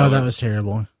against each other. Oh, that was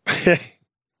terrible.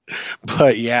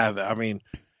 But yeah, I mean,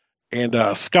 and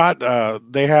Scott,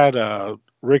 they had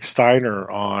Rick Steiner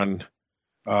on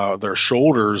their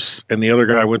shoulders, and the other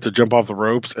guy went to jump off the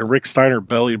ropes, and Rick Steiner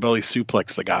belly to belly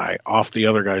suplexed the guy off the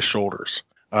other guy's shoulders.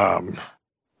 And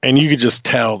you could just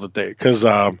tell that because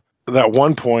that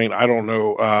one point, I don't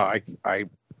know,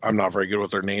 I'm not very good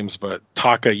with their names, but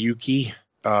Takayuki,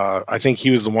 I think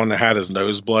he was the one that had his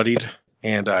nose bloodied,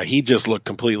 and he just looked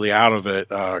completely out of it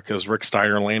because Rick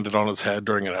Steiner landed on his head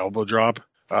during an elbow drop.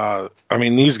 I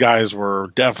mean, these guys were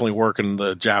definitely working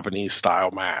the Japanese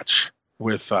style match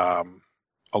with a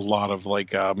lot of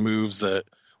moves that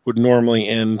would normally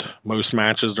end most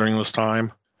matches during this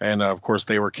time. And of course,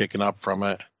 they were kicking up from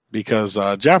it because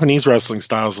Japanese wrestling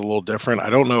style is a little different. I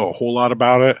don't know a whole lot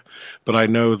about it, but I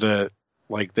know that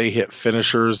they hit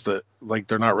finishers that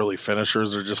they're not really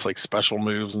finishers. They're just special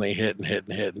moves, and they hit and hit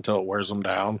and hit until it wears them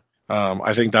down.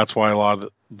 I think that's why a lot of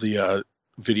the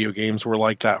video games were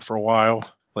like that for a while.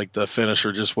 The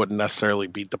finisher just wouldn't necessarily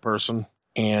beat the person.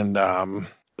 And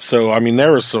so, I mean,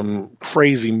 there were some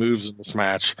crazy moves in this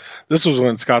match. This was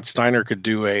when Scott Steiner could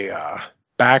do a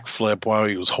backflip while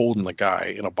he was holding the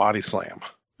guy in a body slam.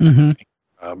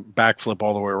 Mm-hmm. Backflip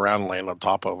all the way around and land on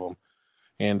top of him.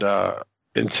 And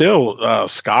until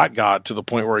Scott got to the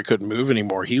point where he couldn't move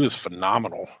anymore, he was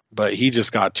phenomenal. But he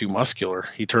just got too muscular.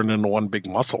 He turned into one big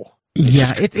muscle.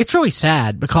 It's really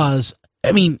sad because,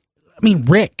 I mean,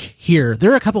 Rick here,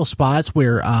 there are a couple of spots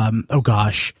where,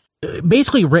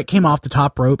 basically Rick came off the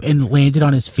top rope and landed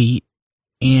on his feet,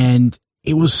 and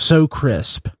it was so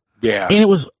crisp. Yeah. And it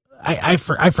was, I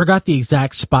forgot the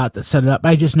exact spot that set it up.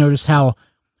 I just noticed how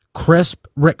crisp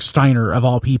Rick Steiner, of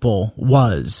all people,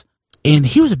 was. And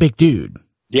he was a big dude.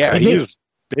 Yeah, he was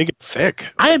big and thick.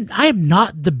 I am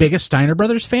not the biggest Steiner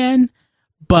Brothers fan,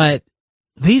 but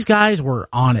these guys were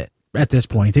on it at this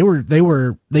point. They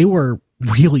were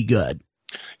really good.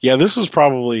 Yeah, this was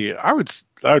probably, I would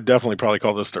definitely probably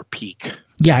call this their peak.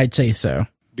 Yeah, I'd say so.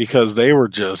 Because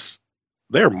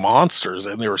they're monsters,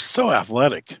 and they were so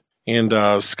athletic. And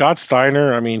Scott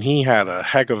Steiner, I mean, he had a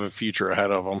heck of a future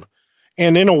ahead of him.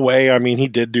 And in a way, I mean, he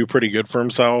did do pretty good for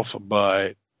himself,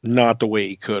 but not the way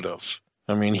he could have.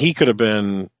 I mean, he could have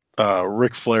been a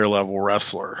Ric Flair level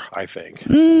wrestler, I think.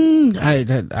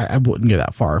 I wouldn't go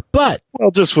that far, but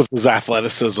well, just with his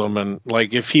athleticism and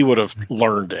if he would have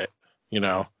learned it,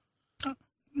 not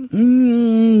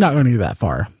going to go that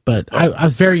far. But I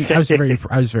was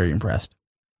very impressed.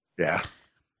 Yeah.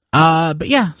 But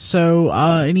yeah. So,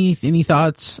 any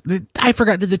thoughts? I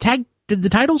forgot. Did the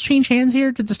titles change hands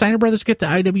here? Did the Steiner Brothers get the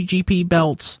IWGP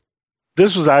belts?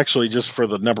 This was actually just for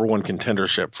the number one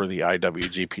contendership for the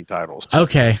IWGP titles.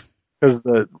 Okay. Because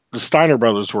the Steiner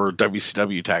Brothers were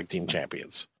WCW Tag Team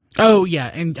Champions. Oh, yeah.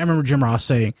 And I remember Jim Ross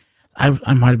saying,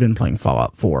 I might have been playing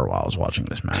Fallout 4 while I was watching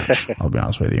this match. I'll be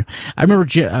honest with you. I remember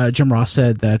Jim Ross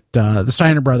said that the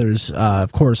Steiner Brothers,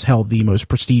 of course, held the most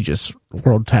prestigious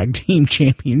World Tag Team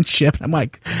Championship. I'm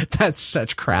like, that's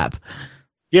such crap.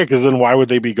 Yeah, because then why would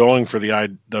they be going for the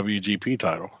IWGP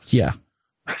title? Yeah.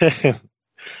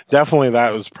 Definitely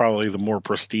that was probably the more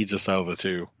prestigious out of the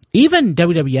two. Even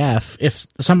WWF, if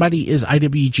somebody is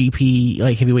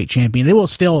IWGP heavyweight champion, they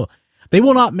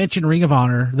will not mention Ring of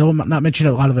Honor. They will not mention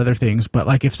a lot of other things, but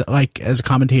as a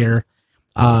commentator,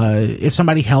 if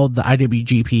somebody held the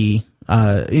IWGP,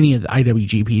 any of the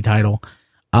IWGP title,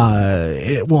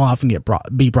 it will often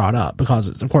be brought up because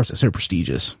it's so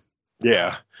prestigious.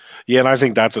 Yeah. Yeah. And I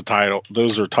think that's a title.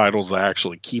 Those are titles that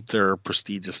actually keep their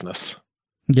prestigiousness.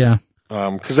 Yeah.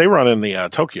 Because they run in the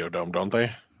Tokyo Dome, don't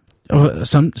they?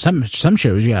 Some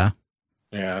shows, yeah.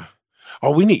 Yeah.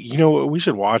 Oh, we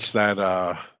should watch that.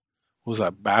 What was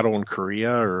that, Battle in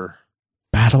Korea or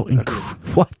Battle in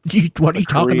what are you talking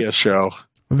about? Korea show.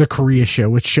 The Korea show.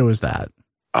 Which show is that?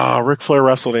 Ric Flair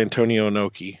wrestled Antonio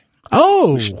Inoki.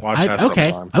 Oh, we should watch that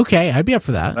sometime. Okay, I'd be up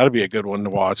for that. That'd be a good one to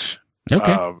watch.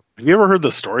 Okay. Have you ever heard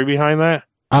the story behind that?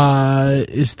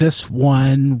 Is this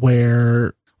one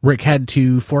where Rick had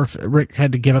to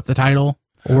give up the title?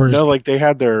 Or no, they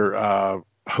had their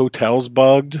hotels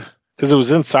bugged because it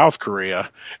was in South Korea,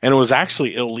 and it was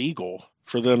actually illegal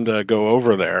for them to go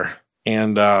over there.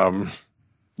 And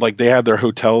they had their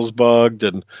hotels bugged,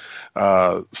 and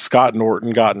Scott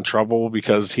Norton got in trouble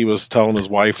because he was telling his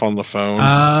wife on the phone.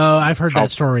 Oh, I've heard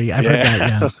that story. I've heard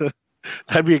that, yeah.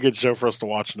 That'd be a good show for us to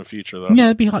watch in the future, though.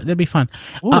 Yeah, that'd be fun.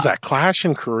 What was that, Clash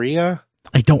in Korea?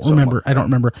 I don't remember.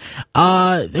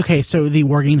 Okay, so the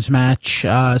War Games match,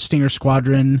 Stinger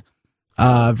Squadron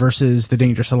versus the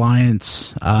Dangerous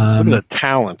Alliance. Look at the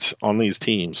talent on these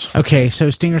teams. Okay,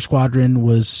 so Stinger Squadron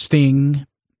was Sting,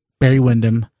 Barry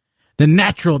Windham, the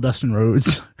Natural Dustin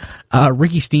Rhodes,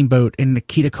 Ricky Steamboat, and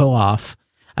Nikita Koloff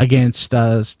against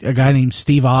a guy named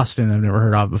Steve Austin I've never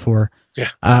heard of before.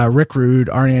 Yeah. Rick Rude,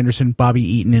 Arn Anderson, Bobby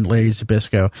Eaton, and Larry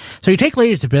Zbyszko. So you take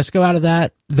Larry Zbyszko out of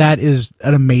that is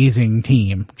an amazing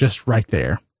team just right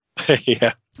there.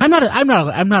 Yeah. I'm not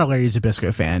a Larry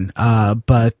Zbyszko fan,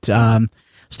 but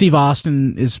Steve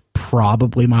Austin is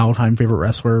probably my all-time favorite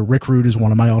wrestler. Rick Rude is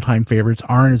one of my all-time favorites.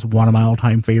 Arn is one of my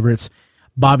all-time favorites.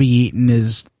 Bobby Eaton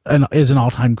is an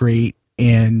all-time great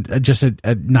and just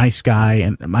a nice guy.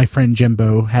 And my friend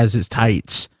Jimbo has his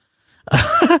tights.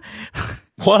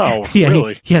 Wow, yeah,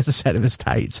 really? He has a set of his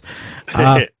tights.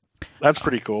 That's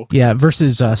pretty cool. Yeah,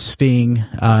 versus Sting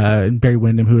and Barry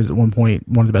Windham, who was at one point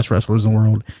one of the best wrestlers in the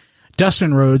world.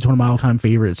 Dustin Rhodes, one of my all-time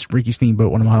favorites. Ricky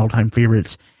Steamboat, one of my all-time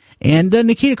favorites. And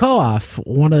Nikita Koloff,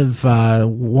 one of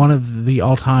the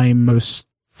all-time most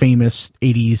famous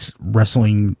 80s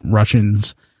wrestling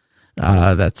Russians.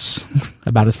 That's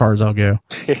about as far as I'll go.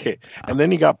 And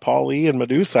then you got Paul E. and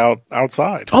Medusa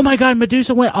outside. Oh my God,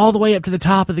 Medusa went all the way up to the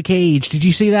top of the cage. Did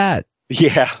you see that?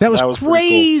 Yeah. That was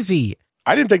crazy. Cool.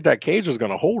 I didn't think that cage was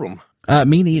going to hold him.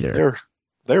 Me neither.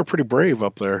 They're pretty brave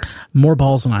up there. More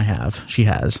balls than I have. She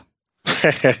has.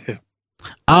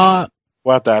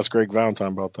 We'll have to ask Greg Valentine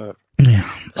about that.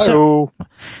 Yeah. So,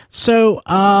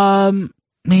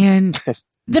 man,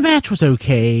 the match was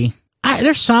okay.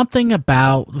 There's something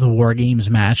about the War Games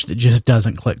match that just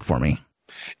doesn't click for me.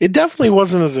 It definitely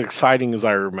wasn't as exciting as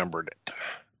I remembered it.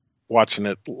 Watching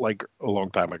it like a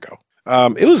long time ago.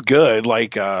 It was good.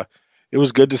 Like, it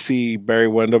was good to see Barry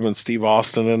Windham and Steve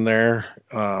Austin in there.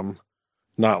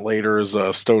 Not later as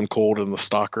Stone Cold and the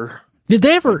Stalker.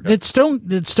 Did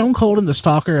Stone Cold and the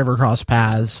Stalker ever cross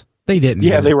paths? They didn't.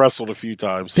 Yeah, they wrestled a few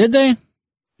times. Did they?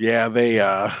 Yeah, they.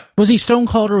 Was he Stone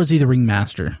Cold or was he the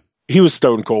ringmaster? He was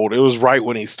Stone Cold. It was right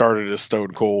when he started his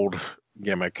Stone Cold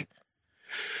gimmick.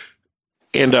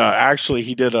 And actually,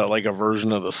 he did a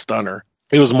version of the Stunner.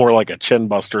 It was more like a chin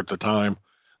buster at the time.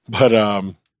 But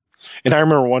and I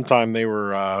remember one time they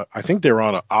were, I think they were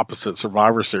on opposite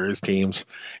Survivor Series teams,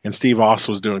 and Steve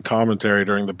Austin was doing commentary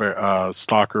during the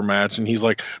Stalker match, and he's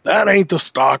like, "That ain't the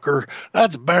Stalker,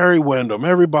 that's Barry Windham.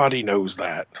 Everybody knows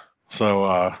that." So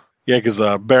yeah, because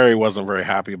Barry wasn't very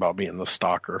happy about being the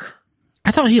Stalker.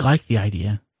 I thought he liked the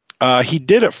idea. He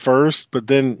did at first, but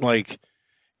then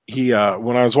he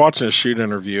when I was watching a shoot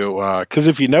interview, because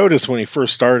if you notice when he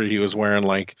first started, he was wearing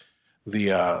like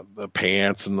the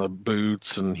pants and the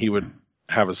boots, and he would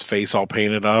have his face all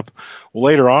painted up. Well,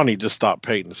 later on, he just stopped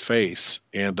painting his face,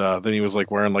 and then he was like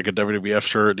wearing like a WWF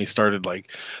shirt, and he started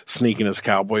like sneaking his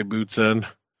cowboy boots in,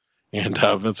 and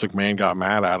Vince McMahon got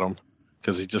mad at him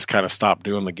because he just kind of stopped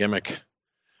doing the gimmick.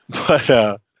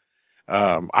 But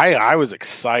I was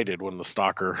excited when the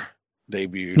Stalker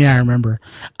debuted. Yeah, I remember.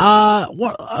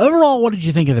 What did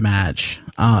you think of the match?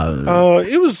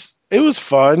 It was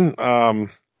fun.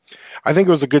 I think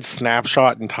it was a good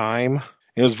snapshot in time.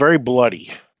 It was very bloody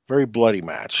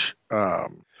match. I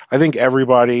think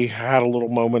everybody had a little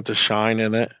moment to shine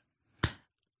in it.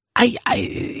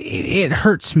 It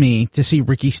hurts me to see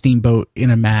Ricky Steamboat in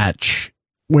a match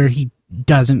where he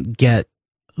doesn't get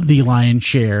the lion's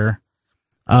share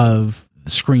of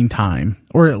screen time,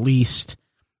 or at least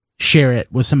share it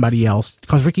with somebody else,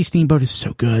 because Ricky Steamboat is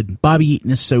so good. Bobby Eaton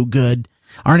is so good.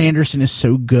 Arn Anderson is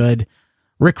so good.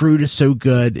 Rick Rude is so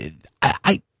good.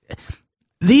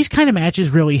 These kind of matches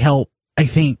really help, I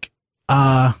think.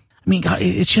 I mean,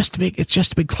 it's just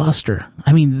a big cluster.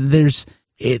 I mean,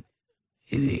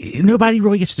 nobody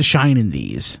really gets to shine in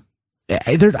these.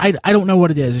 I don't know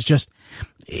what it is. It's just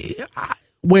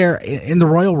where in the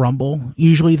Royal Rumble,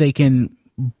 usually they can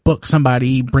book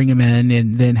somebody, bring them in,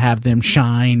 and then have them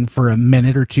shine for a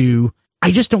minute or two. I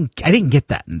didn't get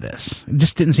that in this. It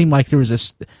just didn't seem like there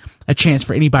was a chance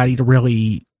for anybody to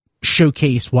really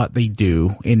showcase what they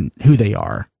do and who they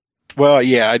are. Well,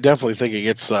 yeah, I definitely think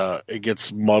it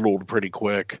gets muddled pretty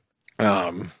quick.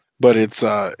 But it's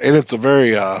a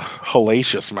very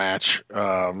hellacious match.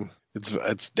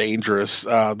 It's dangerous.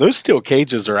 Those steel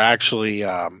cages are actually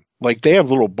like they have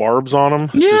little barbs on them,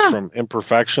 just from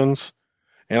imperfections.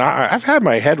 And I've had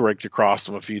my head raked across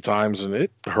them a few times, and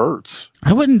it hurts.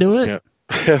 I wouldn't do it. Yeah.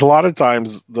 A lot of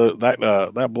times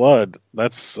that blood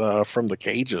that's from the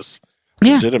cages,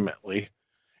 legitimately.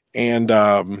 And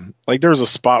like there was a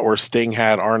spot where Sting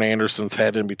had Arn Anderson's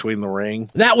head in between the ring.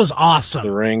 That was awesome.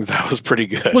 The rings, that was pretty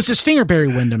good. Was it Sting or Barry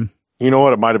Windham? You know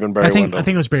what? It might have been Barry Windham. I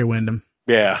think it was Barry Windham.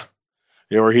 Yeah,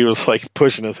 where he was like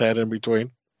pushing his head in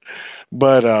between.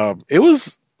 But it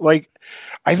was like,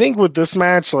 I think with this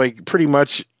match, like pretty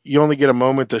much you only get a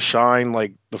moment to shine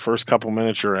like the first couple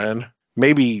minutes you're in,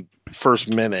 maybe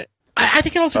first minute. I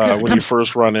think it also when you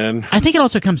first run in. I think it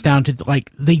also comes down to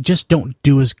like they just don't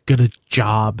do as good a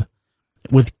job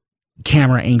with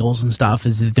camera angles and stuff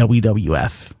as the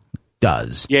WWF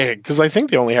does. Yeah, because I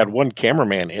think they only had one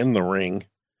cameraman in the ring,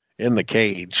 in the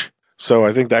cage. So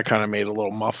I think that kind of made it a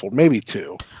little muffled. Maybe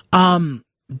two.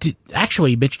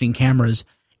 Actually, mentioning cameras,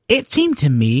 it seemed to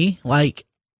me like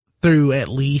through at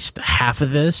least half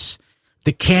of this,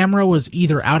 the camera was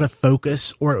either out of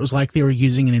focus or it was like they were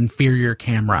using an inferior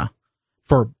camera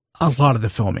for a lot of the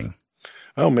filming.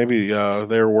 Oh, maybe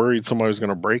they were worried somebody was going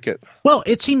to break it. Well,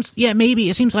 it seems, maybe.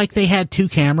 It seems like they had two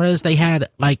cameras. They had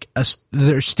like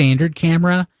their standard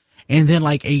camera and then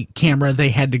like a camera they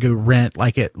had to go rent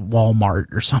like at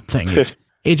Walmart or something.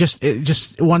 It just half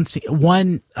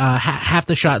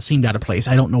the shot seemed out of place.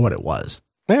 I don't know what it was.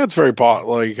 Yeah, it's very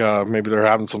maybe they're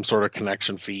having some sort of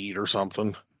connection feed or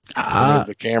something.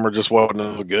 The camera just wasn't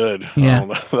as good. Yeah, I don't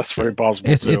know. That's very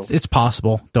possible too. It's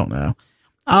possible. Don't know.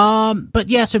 But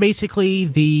yeah, so basically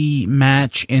the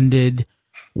match ended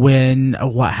when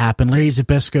what happened? Larry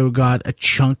Zbyszko got a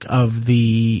chunk of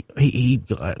he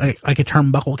like a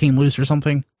turnbuckle came loose or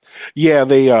something. Yeah,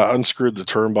 they unscrewed the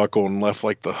turnbuckle and left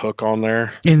like the hook on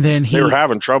there. And then they were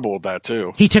having trouble with that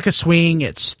too. He took a swing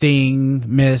at Sting,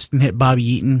 missed, and hit Bobby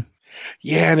Eaton.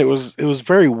 Yeah, and it was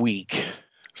very weak.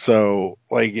 So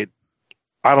I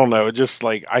don't know. It just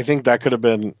I think that could have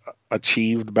been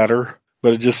achieved better.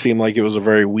 But it just seemed like it was a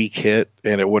very weak hit,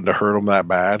 and it wouldn't have hurt him that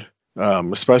bad,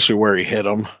 especially where he hit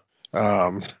him.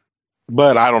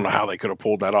 But I don't know how they could have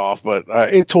pulled that off, but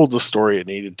it told the story it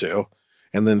needed to.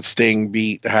 And then Sting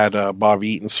had Bobby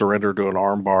Eaton surrender to an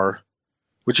armbar,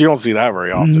 which you don't see that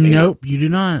very often. Nope, you do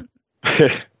not.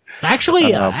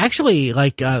 Actually,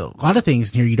 like a lot of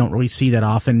things here you don't really see that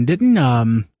often.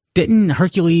 Didn't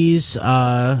Hercules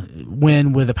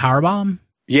win with a powerbomb?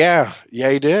 Yeah,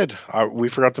 he did. We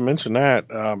forgot to mention that.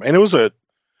 And it was a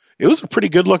pretty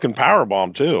good looking power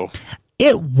bomb too.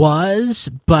 It was,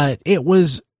 but it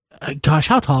was. Gosh,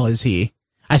 how tall is he?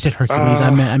 I said Hercules.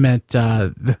 I meant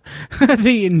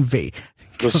the invade.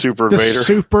 The super invader. The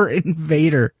super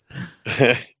invader.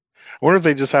 I wonder if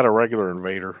they just had a regular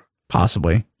invader.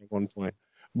 Possibly at one point.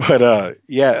 But I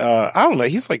don't know.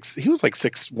 He was like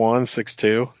 6'1",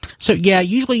 6'2". So yeah,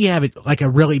 usually you have a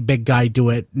really big guy do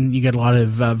it, and you get a lot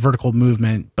of vertical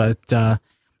movement. But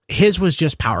his was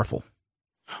just powerful.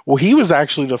 Well, he was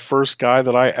actually the first guy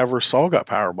that I ever saw got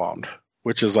powerbombed,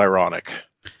 which is ironic.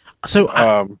 So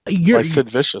by Sid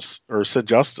Vicious or Sid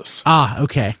Justice. Ah,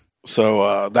 okay.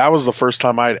 So that was the first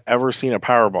time I'd ever seen a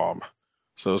powerbomb.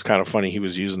 So it was kind of funny he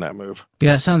was using that move.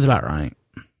 Yeah, that sounds about right.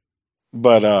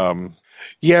 But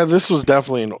yeah, this was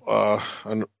definitely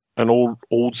an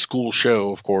old school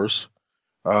show, of course.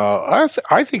 I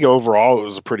think overall it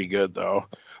was pretty good though.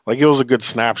 It was a good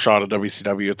snapshot of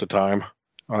WCW at the time.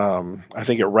 I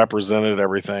think it represented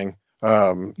everything.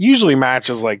 Usually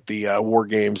matches like the War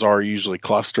Games are usually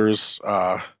clusters.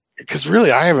 Because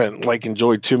really I haven't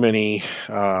enjoyed too many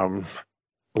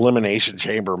Elimination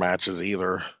Chamber matches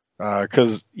either.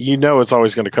 Because it's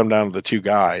always going to come down to the two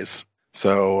guys.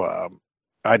 So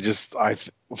I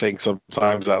think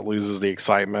sometimes that loses the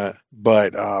excitement,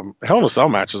 but Hell in a Cell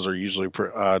matches are usually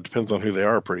depends on who they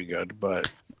are, pretty good. But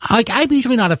I'm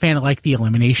usually not a fan of the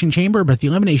Elimination Chamber, but the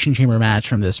Elimination Chamber match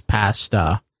from this past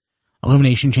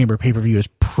Elimination Chamber pay-per-view is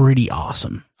pretty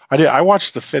awesome. I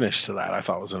watched the finish to that. I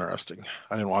thought it was interesting.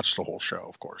 I didn't watch the whole show,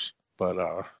 of course, but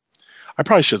I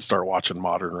probably should start watching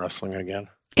modern wrestling again.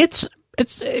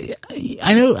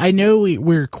 I know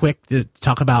we're quick to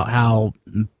talk about how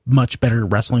much better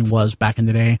wrestling was back in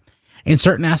the day, and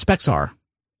certain aspects are.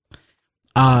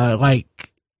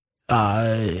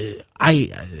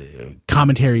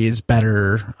 Commentary is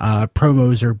better,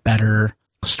 promos are better,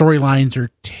 storylines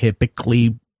are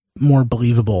typically more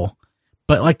believable,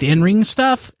 but the in-ring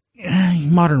stuff,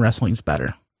 modern wrestling's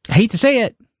better. I hate to say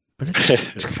it, but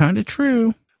it's kind of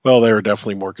true. Well, they were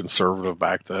definitely more conservative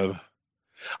back then.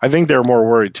 I think they were more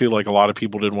worried too. A lot of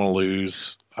people didn't want to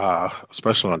lose,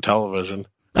 especially on television.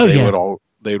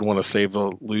 They'd want to save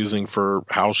the losing for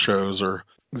house shows, or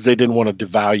because they didn't want to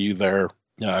devalue their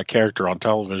character on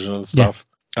television and stuff.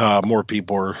 Yeah. More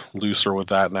people are looser with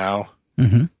that now.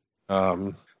 Mm-hmm.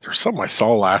 There's something I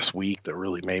saw last week that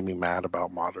really made me mad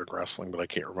about modern wrestling, but I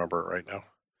can't remember it right now.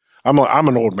 I'm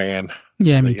an old man.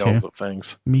 Yeah, that yells at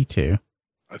things. Me too.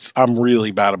 I'm really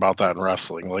bad about that in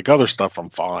wrestling. Other stuff, I'm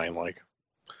fine.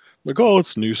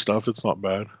 It's new stuff. It's not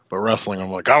bad. But wrestling,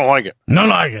 I'm I don't like it. Don't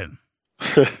like it.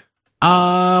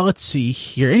 Let's see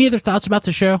here. Any other thoughts about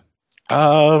the show?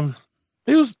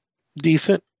 It was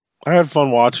decent. I had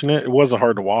fun watching it. It wasn't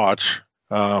hard to watch.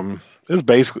 It was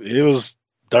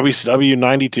WCW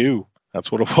 92.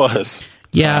 That's what it was.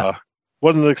 Yeah.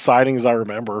 Wasn't as exciting as I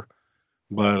remember,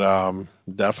 but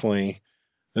definitely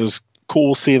it was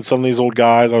cool seeing some of these old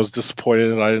guys. I was disappointed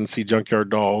that I didn't see Junkyard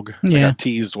Dog. Yeah. I got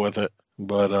teased with it,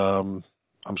 but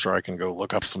I'm sure I can go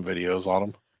look up some videos on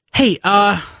them. Hey,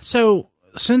 so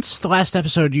since the last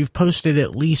episode, you've posted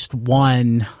at least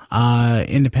one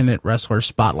independent wrestler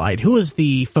spotlight. Who was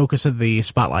the focus of the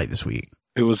spotlight this week?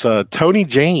 It was Tony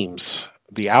James,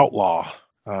 the Outlaw.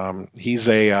 He's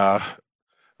a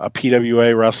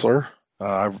PWA wrestler.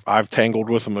 I've tangled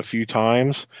with him a few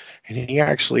times, and he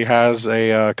actually has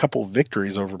a couple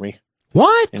victories over me.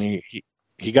 What? And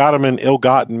he got him in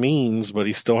ill-gotten means, but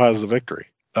he still has the victory.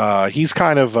 He's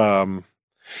kind of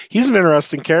he's an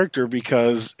interesting character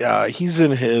because he's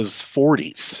in his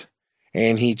 40s,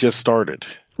 and he just started.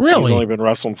 Really? He's only been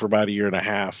wrestling for about a year and a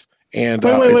half. And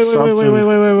wait. He's in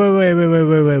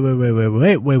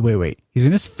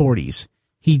his 40s.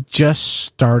 He just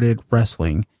started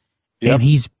wrestling, and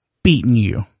he's beaten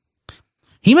you.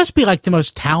 He must be like the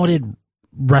most talented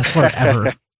wrestler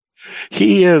ever.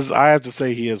 He is. I have to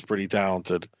say, he is pretty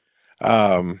talented.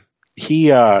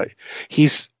 He wanted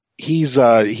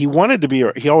to be.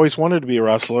 He always wanted to be a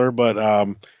wrestler,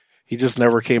 but he just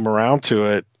never came around to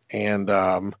it. And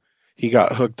he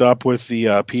got hooked up with the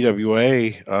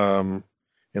PWA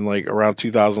in like around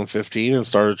 2015 and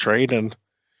started training.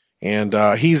 And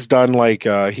he's done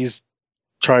he's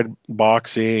tried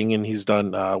boxing and he's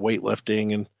done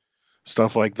weightlifting and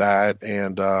stuff like that.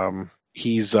 And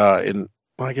he's in.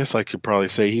 Well, I guess I could probably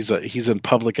say he's in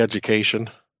public education.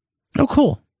 Oh,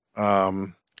 cool.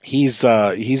 He's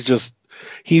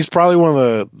probably one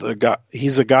of the guy.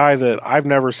 He's a guy that I've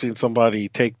never seen somebody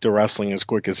take to wrestling as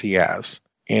quick as he has.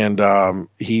 And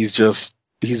he's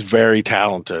very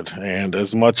talented. And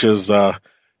as much as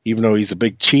even though he's a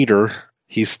big cheater,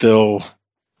 he still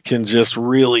can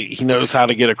he knows how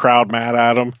to get a crowd mad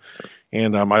at him.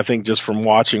 And I think just from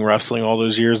watching wrestling all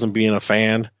those years and being a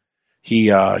fan, he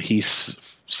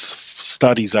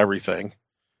studies everything.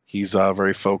 He's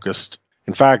very focused.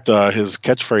 In fact, his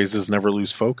catchphrase is "never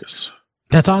lose focus."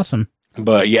 That's awesome.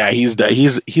 But yeah, he's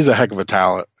a heck of a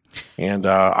talent. And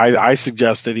I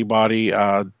suggest anybody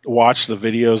watch the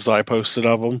videos that I posted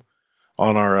of him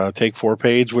on our Take 4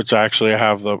 page, which actually I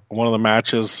have one of the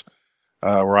matches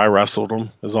where I wrestled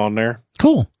him is on there.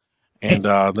 Cool. And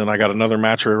then I got another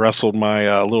match where I wrestled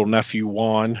my little nephew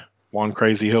Juan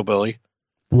Crazy Hillbilly.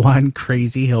 One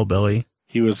Crazy Hillbilly.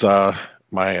 He was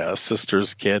my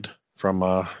sister's kid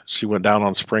from she went down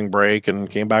on spring break and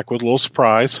came back with a little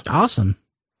surprise. Awesome.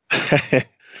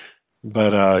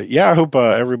 But yeah, I hope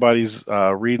everybody's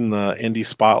reading the Indie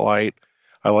Spotlight.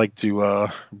 I like to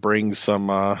bring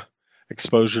some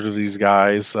exposure to these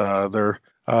guys. They're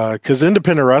because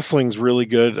independent wrestling is really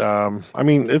good. I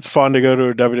mean, it's fun to go to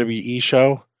a WWE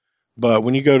show, but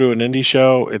when you go to an indie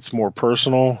show, it's more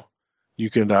personal. You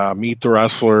can meet the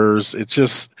wrestlers.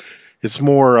 It's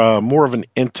more of an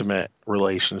intimate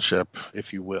relationship,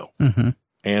 if you will. Mm-hmm.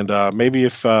 And maybe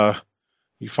if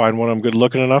you find one of them good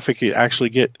looking enough, it could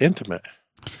actually get intimate.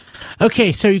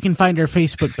 Okay, so you can find our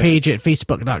Facebook page at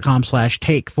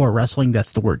facebook.com/take4wrestling.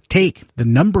 That's the word take, the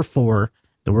number 4,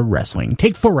 the word wrestling.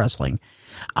 Take 4 wrestling.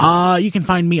 You can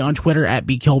find me on Twitter at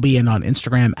BKilby and on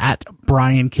Instagram at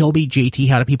Brian Kilby. JT,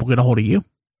 how do people get a hold of you?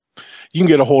 You can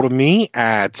get a hold of me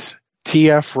at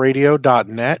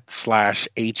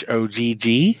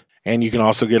tfradio.net/HOGG. And you can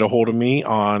also get a hold of me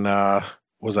on,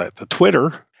 the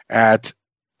Twitter at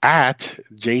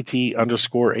JT_HOGG.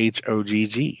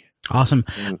 Awesome.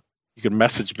 And you can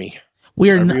message me. We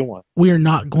are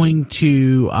not going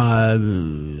to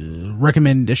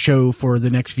recommend a show for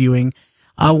the next viewing.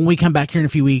 When we come back here in a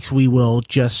few weeks, we will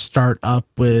just start up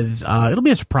with, it'll be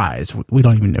a surprise. We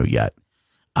don't even know yet.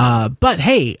 But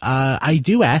hey, I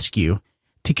do ask you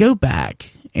to go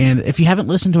back, and if you haven't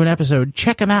listened to an episode,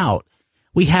 check them out.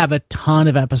 We have a ton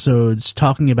of episodes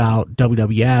talking about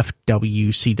WWF,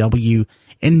 WCW,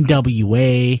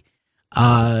 NWA.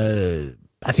 I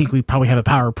think we probably have a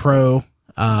Power Pro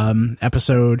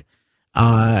episode.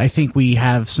 I think we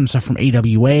have some stuff from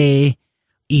AWA,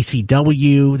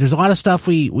 ECW. There's a lot of stuff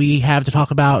we have to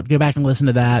talk about. Go back and listen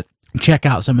to that. Check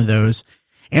out some of those.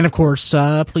 And of course,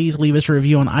 please leave us a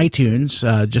review on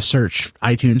iTunes. Just search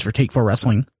iTunes for Take 4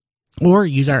 Wrestling, or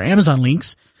use our Amazon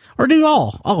links, or do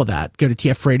all of that. Go to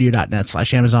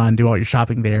tfradio.net/Amazon, do all your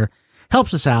shopping there.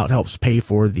 Helps us out, helps pay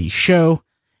for the show,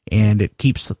 and it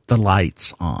keeps the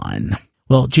lights on.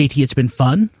 Well, JT, it's been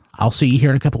fun. I'll see you here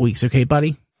in a couple weeks, okay,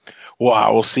 buddy? Well, I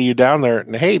will see you down there.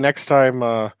 And hey, next time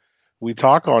we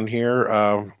talk on here,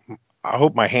 I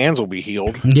hope my hands will be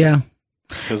healed. Yeah.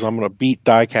 because I'm going to beat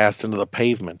Diecast into the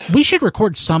pavement. We should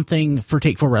record something for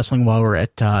Take 4 Wrestling while we're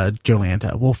at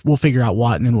Jolanta. We'll figure out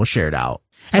what, and then we'll share it out.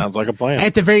 Sounds like a plan.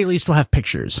 At the very least, we'll have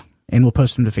pictures, and we'll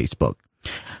post them to Facebook.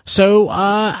 So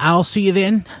I'll see you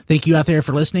then. Thank you out there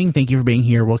for listening. Thank you for being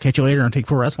here. We'll catch you later on Take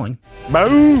 4 Wrestling.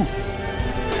 Boo!